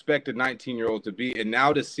would expect a 19-year-old to be. And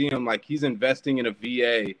now to see him, like, he's investing in a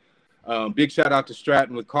VA. Big shout out to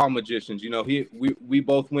Stratton with Call Magicians. You know, we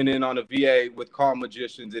both went in on a VA with Call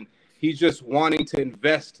Magicians, and he's just wanting to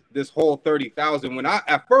invest this whole $30,000. When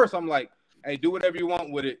at first I'm like, hey, do whatever you want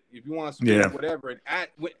with it. If you want to spend whatever. And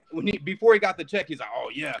before he got the check, he's like, oh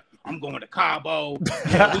yeah, I'm going to Cabo.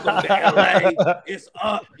 Yeah, we're going to LA. It's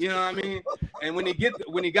up. You know what I mean? And when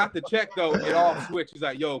he got the check though, it all switched. He's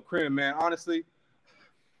like, yo, Krim, man, honestly,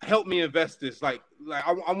 help me invest this. Like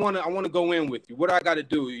I want to go in with you. What do I got to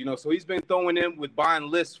do? You know, so he's been throwing in with buying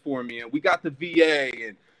lists for me, and we got the VA,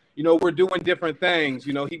 and you know, we're doing different things.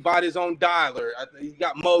 You know, he bought his own dialer. He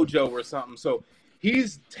got Mojo or something. So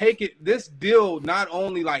he's taken this deal, not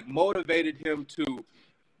only like motivated him to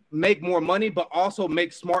make more money, but also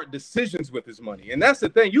make smart decisions with his money. And that's the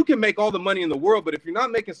thing. You can make all the money in the world, but if you're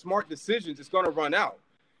not making smart decisions, it's going to run out.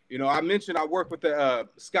 You know, I mentioned I work with the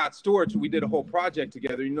Scott Storch. We did a whole project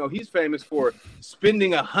together. You know, he's famous for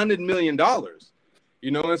spending $100 million. You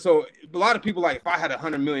know, and so a lot of people like, if I had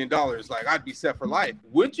 $100 million, like I'd be set for life.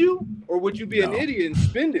 Would you? Or would you be an idiot and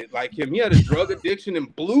spend it like him? He had a drug addiction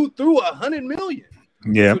and blew through $100 million.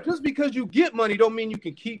 Yeah. So just because you get money don't mean you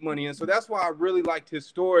can keep money. And so that's why I really liked his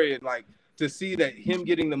story, and like to see that him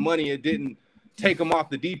getting the money, it didn't take him off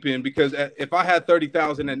the deep end, because if I had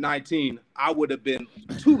 30,000 at 19, I would have been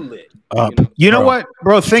too lit. You know what,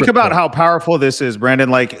 bro? Think about how powerful this is, Brandon.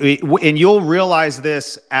 Like, and you'll realize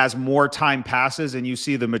this as more time passes and you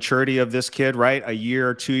see the maturity of this kid, right? A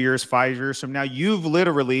year, 2 years, 5 years from now, you've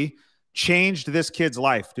literally changed this kid's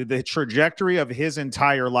life. Dude, the trajectory of his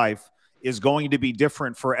entire life is going to be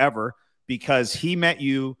different forever because he met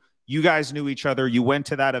you. You guys knew each other. You went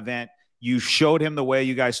to that event. You showed him the way,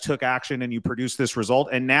 you guys took action, and you produced this result.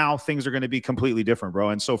 And now things are going to be completely different, bro.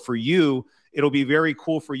 And so for you, it'll be very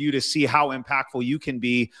cool for you to see how impactful you can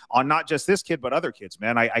be on not just this kid, but other kids,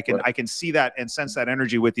 man. I can see that and sense that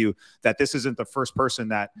energy with you, that this isn't the first person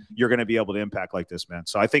that you're going to be able to impact like this, man.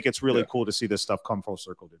 So I think it's really cool to see this stuff come full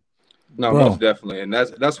circle, dude. No, most definitely. And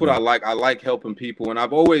that's what I like. I like helping people. And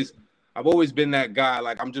I've always been that guy.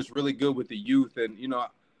 Like, I'm just really good with the youth. And, you know,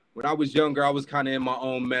 when I was younger, I was kind of in my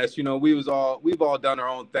own mess. You know, we've all done our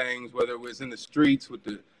own things, whether it was in the streets with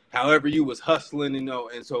however you was hustling, you know.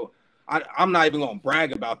 And so I'm not even going to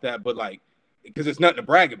brag about that, but like, because it's nothing to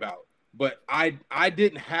brag about. But I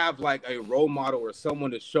didn't have like a role model or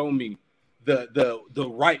someone to show me the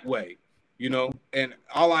right way, you know. And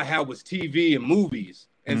all I had was TV and movies.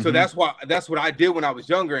 And so that's what I did when I was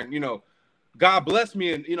younger. And, you know, God bless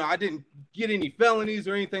me, and, you know, I didn't get any felonies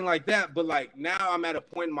or anything like that. But like, now I'm at a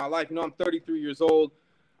point in my life, you know, I'm 33 years old.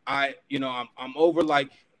 I'm over, like,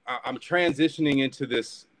 I'm transitioning into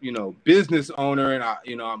this, you know, business owner,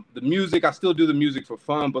 and I'm the music. I still do the music for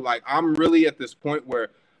fun, but like, I'm really at this point where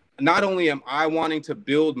not only am I wanting to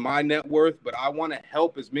build my net worth, but I want to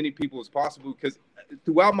help as many people as possible, because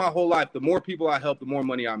throughout my whole life, the more people I help, the more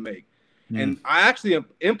money I make. And I actually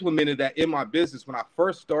implemented that in my business when I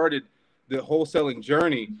first started the wholesaling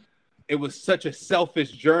journey. It was such a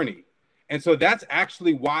selfish journey. And so that's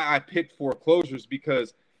actually why I picked foreclosures,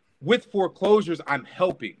 because with foreclosures, I'm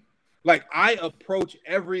helping. Like, I approach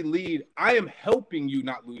every lead. I am helping you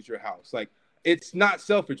not lose your house. Like, it's not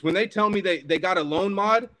selfish. When they tell me they got a loan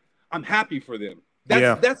mod, I'm happy for them.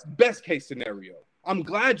 That's best case scenario. I'm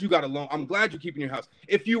glad you got a loan. I'm glad you're keeping your house.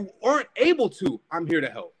 If you aren't able to, I'm here to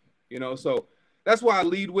help. So that's why I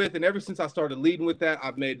lead with. And ever since I started leading with that,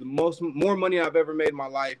 I've made more money I've ever made in my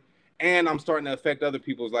life. And I'm starting to affect other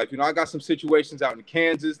people's life. I got some situations out in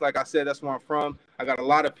Kansas. Like I said, that's where I'm from. I got a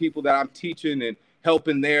lot of people that I'm teaching and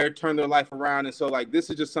helping there turn their life around. And so like, this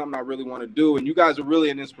is just something I really want to do. And you guys are really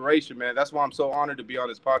an inspiration, man. That's why I'm so honored to be on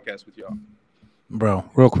this podcast with y'all. Bro,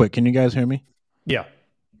 real quick, can you guys hear me? Yeah.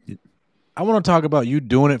 I want to talk about you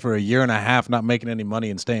doing it for a year and a half, not making any money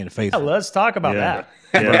and staying faithful. Yeah, let's talk about that.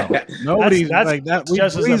 Bro, nobody's that's like that. We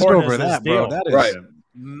just as breezed important over as this that, bro. deal. That is Right.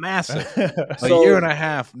 massive. A year and a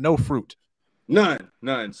half, no fruit. None.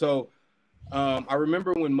 So I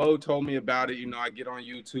remember when Mo told me about it, I get on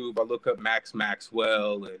YouTube, I look up Max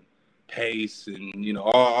Maxwell and Pace and,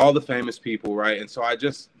 all the famous people, right? And so I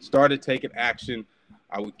just started taking action.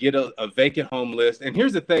 I would get a vacant home list. And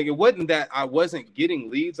here's the thing. It wasn't that I wasn't getting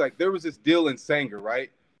leads. Like there was this deal in Sanger,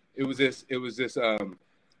 right? It was this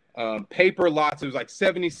paper lots. It was like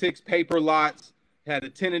 76 paper lots, had a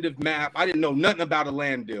tentative map. I didn't know nothing about a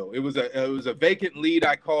land deal. It was a vacant lead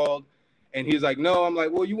I called. And he's like, no. I'm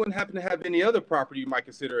like, well, you wouldn't happen to have any other property you might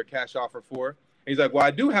consider a cash offer for? And he's like, well,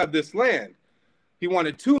 I do have this land. He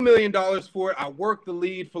wanted $2 million for it. I worked the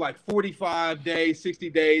lead for like 45 days,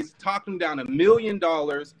 60 days, talked him down $1 million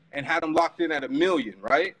and had him locked in at $1 million,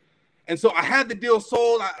 right? And so I had the deal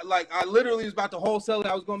sold. I literally was about to wholesale it.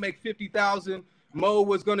 I was going to make $50,000. Mo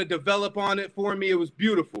was going to develop on it for me. It was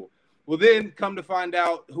beautiful. Well, then come to find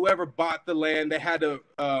out, whoever bought the land, they had to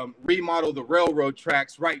remodel the railroad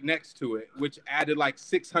tracks right next to it, which added like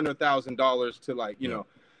 $600,000 to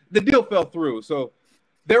the deal fell through. So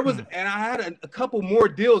there was, and I had a couple more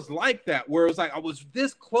deals like that where it was like I was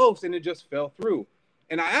this close and it just fell through.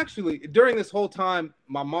 And I actually, during this whole time,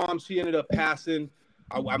 my mom, she ended up passing.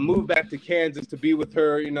 I moved back to Kansas to be with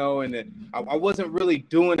her, and then I wasn't really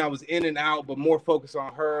I was in and out, but more focused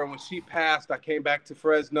on her. And when she passed, I came back to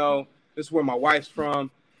Fresno. This is where my wife's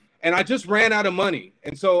from. And I just ran out of money.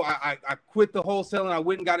 And so I quit the wholesaling. I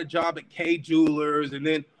went and got a job at K Jewelers and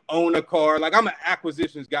then own a car. Like I'm an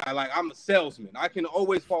acquisitions guy. Like I'm a salesman. I can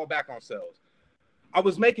always fall back on sales. I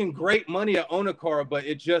was making great money at own a car, but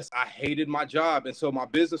I hated my job. And so my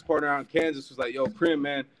business partner out in Kansas was like, yo, Prim,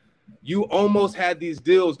 man, you almost had these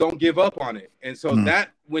deals. Don't give up on it. And so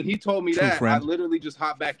when he told me that, I literally just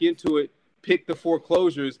hopped back into it, picked the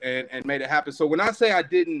foreclosures and made it happen. So when I say I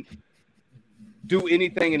didn't do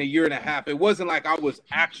anything in a year and a half, it wasn't like I was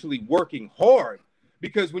actually working hard,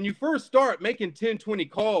 because when you first start making 10, 20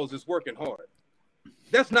 calls is working hard.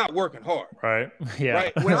 That's not working hard. Right. Yeah.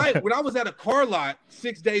 Right. When I was at a car lot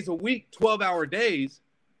 6 days a week, 12-hour days,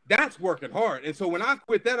 that's working hard. And so when I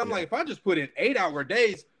quit that, I'm like, if I just put in 8-hour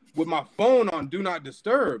days with my phone on do not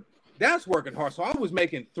disturb, that's working hard. So I was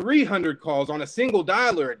making 300 calls on a single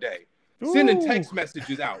dialer a day, sending text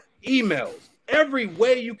messages out, emails, every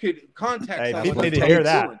way you could contact someone. People need to hear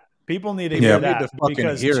that. People need to hear that,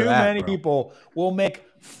 because too many people will make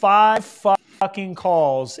 5 fucking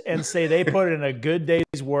calls and say they put in a good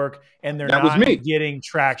day's work and they're not getting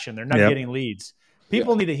traction. They're not getting leads.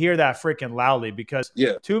 People need to hear that freaking loudly, because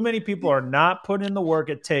too many people are not putting in the work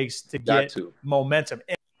it takes to get momentum.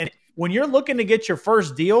 And when you're looking to get your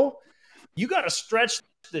first deal, you got to stretch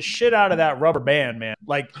the shit out of that rubber band, man.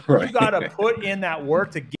 Like you got to put in that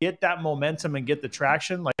work to get that momentum and get the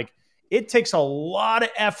traction. Like it takes a lot of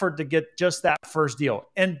effort to get just that first deal.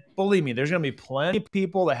 And believe me, there's going to be plenty of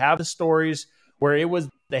people that have the stories where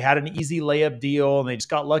they had an easy layup deal and they just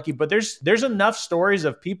got lucky. But there's enough stories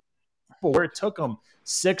of people where it took them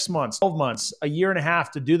 6 months, 12 months, a year and a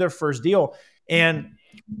half to do their first deal. And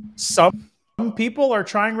some people are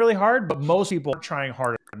trying really hard, but most people aren't trying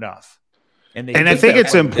hard enough. And I think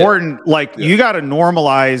it's important, you got to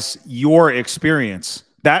normalize your experience.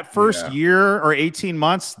 That first year or 18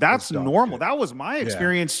 months, that's normal. That was my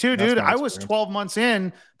experience too, dude. I was 12 months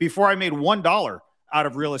in before I made $1 out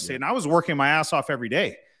of real estate, and I was working my ass off every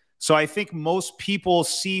day. So I think most people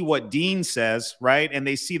see what Dean says, right? And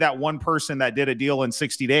they see that one person that did a deal in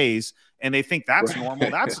 60 days and they think that's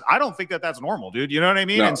normal. I don't think that's normal, dude. You know what I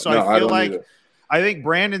mean? No, and so I feel like I think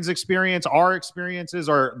Brandon's experience, our experiences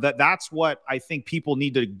are that's what I think people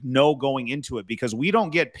need to know going into it, because we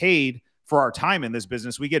don't get paid for our time in this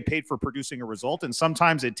business. We get paid for producing a result. And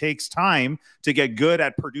sometimes it takes time to get good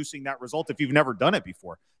at producing that result if you've never done it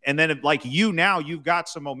before. And then now you've got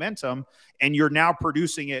some momentum and you're now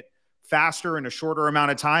producing it faster in a shorter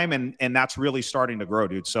amount of time. And that's really starting to grow,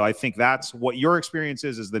 dude. So I think that's what your experience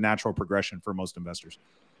is the natural progression for most investors.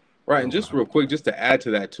 Right. And just real quick, just to add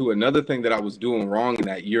to that too, another thing that I was doing wrong in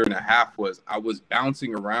that year and a half was I was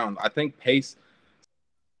bouncing around. I think Pace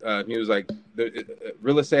He was like,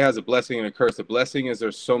 real estate has a blessing and a curse. The blessing is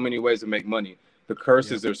there's so many ways to make money. The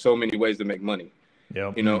curse is there's so many ways to make money.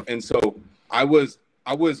 Yeah. You know, and so I was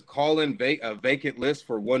calling a vacant list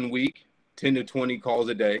for 1 week, 10 to 20 calls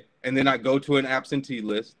a day. And then I go to an absentee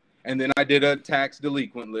list. And then I did a tax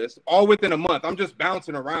delinquent list all within a month. I'm just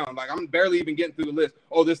bouncing around. Like, I'm barely even getting through the list.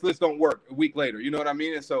 Oh, this list don't work a week later. You know what I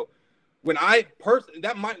mean? And so when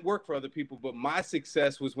that might work for other people, but my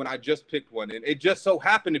success was when I just picked one. And it just so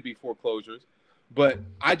happened to be foreclosures, but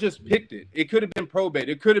I just picked it. It could have been probate.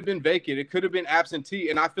 It could have been vacant. It could have been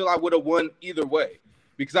absentee. And I feel I would have won either way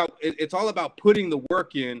because it's all about putting the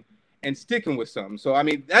work in and sticking with something. So, I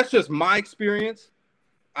mean, that's just my experience.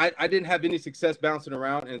 I didn't have any success bouncing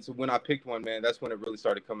around. And so when I picked one, man, that's when it really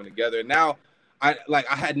started coming together. And now I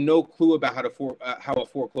had no clue about how a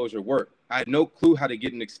foreclosure worked. I had no clue how to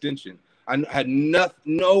get an extension. I had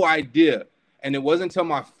no idea. And it wasn't until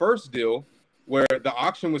my first deal where the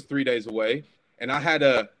auction was 3 days away and I had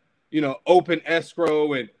to, open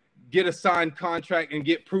escrow and get a signed contract and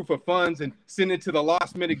get proof of funds and send it to the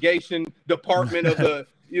loss mitigation department of the,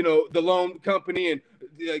 the loan company and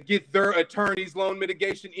get their attorney's loan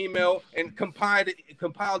mitigation email and compile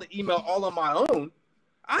the email all on my own.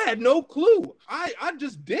 I had no clue. I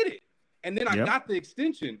just did it. And then I got the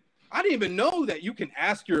extension. I didn't even know that you can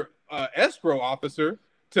ask your escrow officer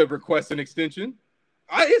to request an extension.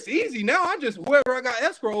 It's easy now. Whoever I got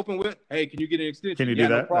escrow open with, hey, can you get an extension? Can you do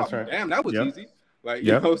that? No That's right. Damn, that was easy. Like,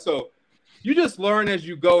 so you just learn as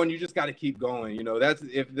you go and you just got to keep going. That's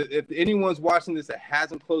if anyone's watching this that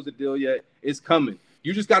hasn't closed a deal yet, it's coming.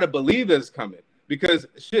 You just got to believe that it's coming because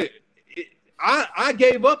I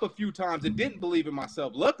gave up a few times and didn't believe in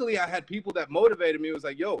myself. Luckily, I had people that motivated me. It was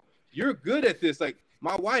like, yo, you're good at this. Like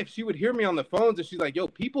my wife, she would hear me on the phones and she's like, yo,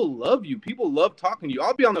 people love you. People love talking to you.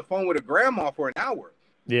 I'll be on the phone with a grandma for an hour.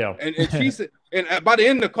 Yeah. And she said, and by the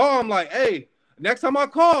end of the call, I'm like, hey, next time I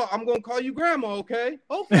call, I'm going to call you grandma. Okay.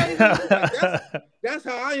 Okay. That's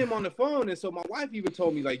how I am on the phone. And so my wife even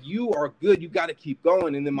told me, like, you are good. You got to keep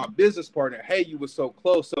going. And then my business partner, hey, you were so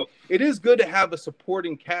close. So it is good to have a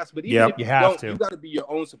supporting cast, but even if you don't, you got to be your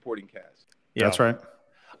own supporting cast. Yeah. That's right.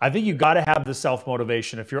 I think you got to have the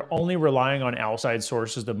self-motivation. If you're only relying on outside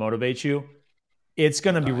sources to motivate you, it's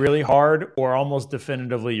going to be really hard or almost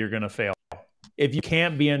definitively you're going to fail. If you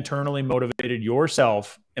can't be internally motivated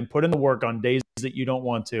yourself and put in the work on days that you don't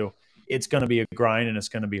want to, it's going to be a grind and it's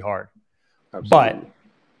going to be hard. Absolutely.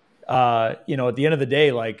 But, at the end of the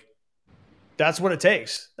day, like, that's what it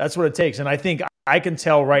takes. That's what it takes. And I think I can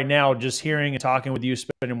tell right now, just hearing and talking with you,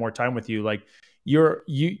 spending more time with you, like you're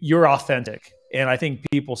authentic. And I think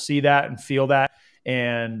people see that and feel that.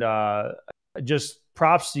 And just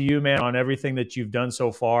props to you, man, on everything that you've done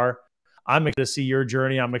so far. I'm excited to see your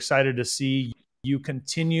journey. I'm excited to see you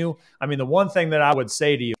continue. I mean, the one thing that I would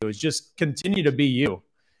say to you is just continue to be you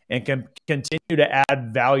and continue to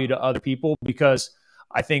add value to other people, because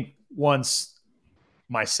I think once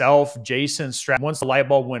myself, Jason, once the light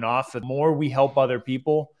bulb went off, the more we help other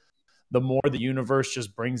people, the more the universe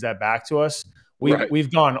just brings that back to us.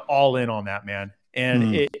 We've gone all in on that, man.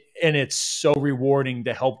 And it's so rewarding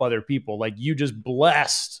to help other people. Like, you just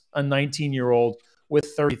blessed a 19-year-old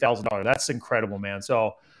with $30,000. That's incredible, man.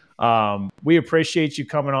 So we appreciate you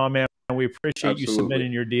coming on, man. We appreciate you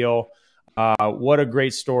submitting your deal. What a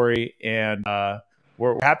great story. And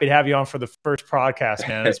we're happy to have you on for the first podcast,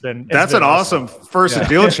 man. It's been an awesome first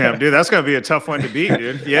deal champ, dude. That's going to be a tough one to beat,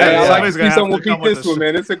 dude. Yeah. Somebody's going to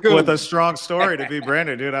have to come with a strong story to beat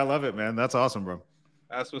Brandon, dude. I love it, man. That's awesome, bro.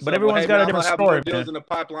 That's what's but everyone's got a different story. Deals in the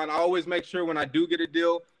pipeline. I always make sure when I do get a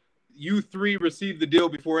deal, you three receive the deal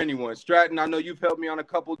before anyone. Stratton, I know you've helped me on a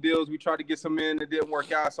couple deals. We tried to get some in. It didn't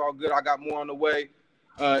work out. It's all good. I got more on the way.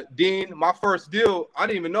 Dean, my first deal, I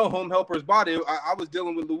didn't even know Home Helper's body. I was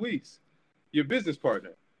dealing with Luis, your business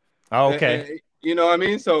partner. Oh, okay. And, you know what I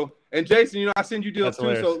mean? So, and Jason, I send you deals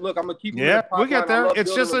too. So look, I'm going to keep you. Yeah, we get there.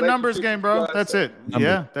 It's just a numbers game, bro. That's it.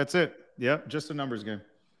 Yeah, that's it. Yeah, just a numbers game.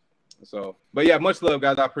 So, but yeah, much love,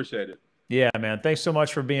 guys. I appreciate it. Yeah, man. Thanks so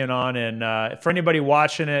much for being on. And for anybody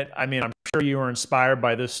watching it, I mean, I'm sure you were inspired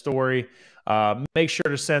by this story. Make sure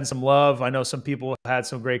to send some love. I know some people had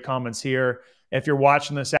some great comments here. If you're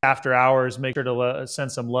watching this after hours, make sure to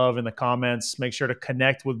send some love in the comments. Make sure to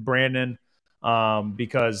connect with Brandon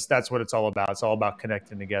because that's what it's all about. It's all about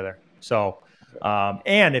connecting together. So,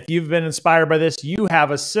 and if you've been inspired by this, you have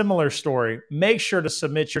a similar story, make sure to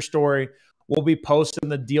submit your story. We'll be posting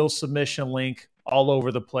the deal submission link all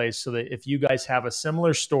over the place so that if you guys have a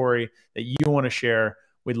similar story that you want to share,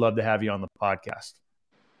 we'd love to have you on the podcast.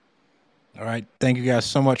 All right. Thank you guys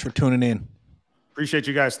so much for tuning in. Appreciate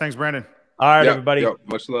you guys. Thanks, Brandon. All right, everybody.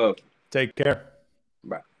 Much love. Take care.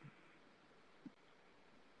 Bye.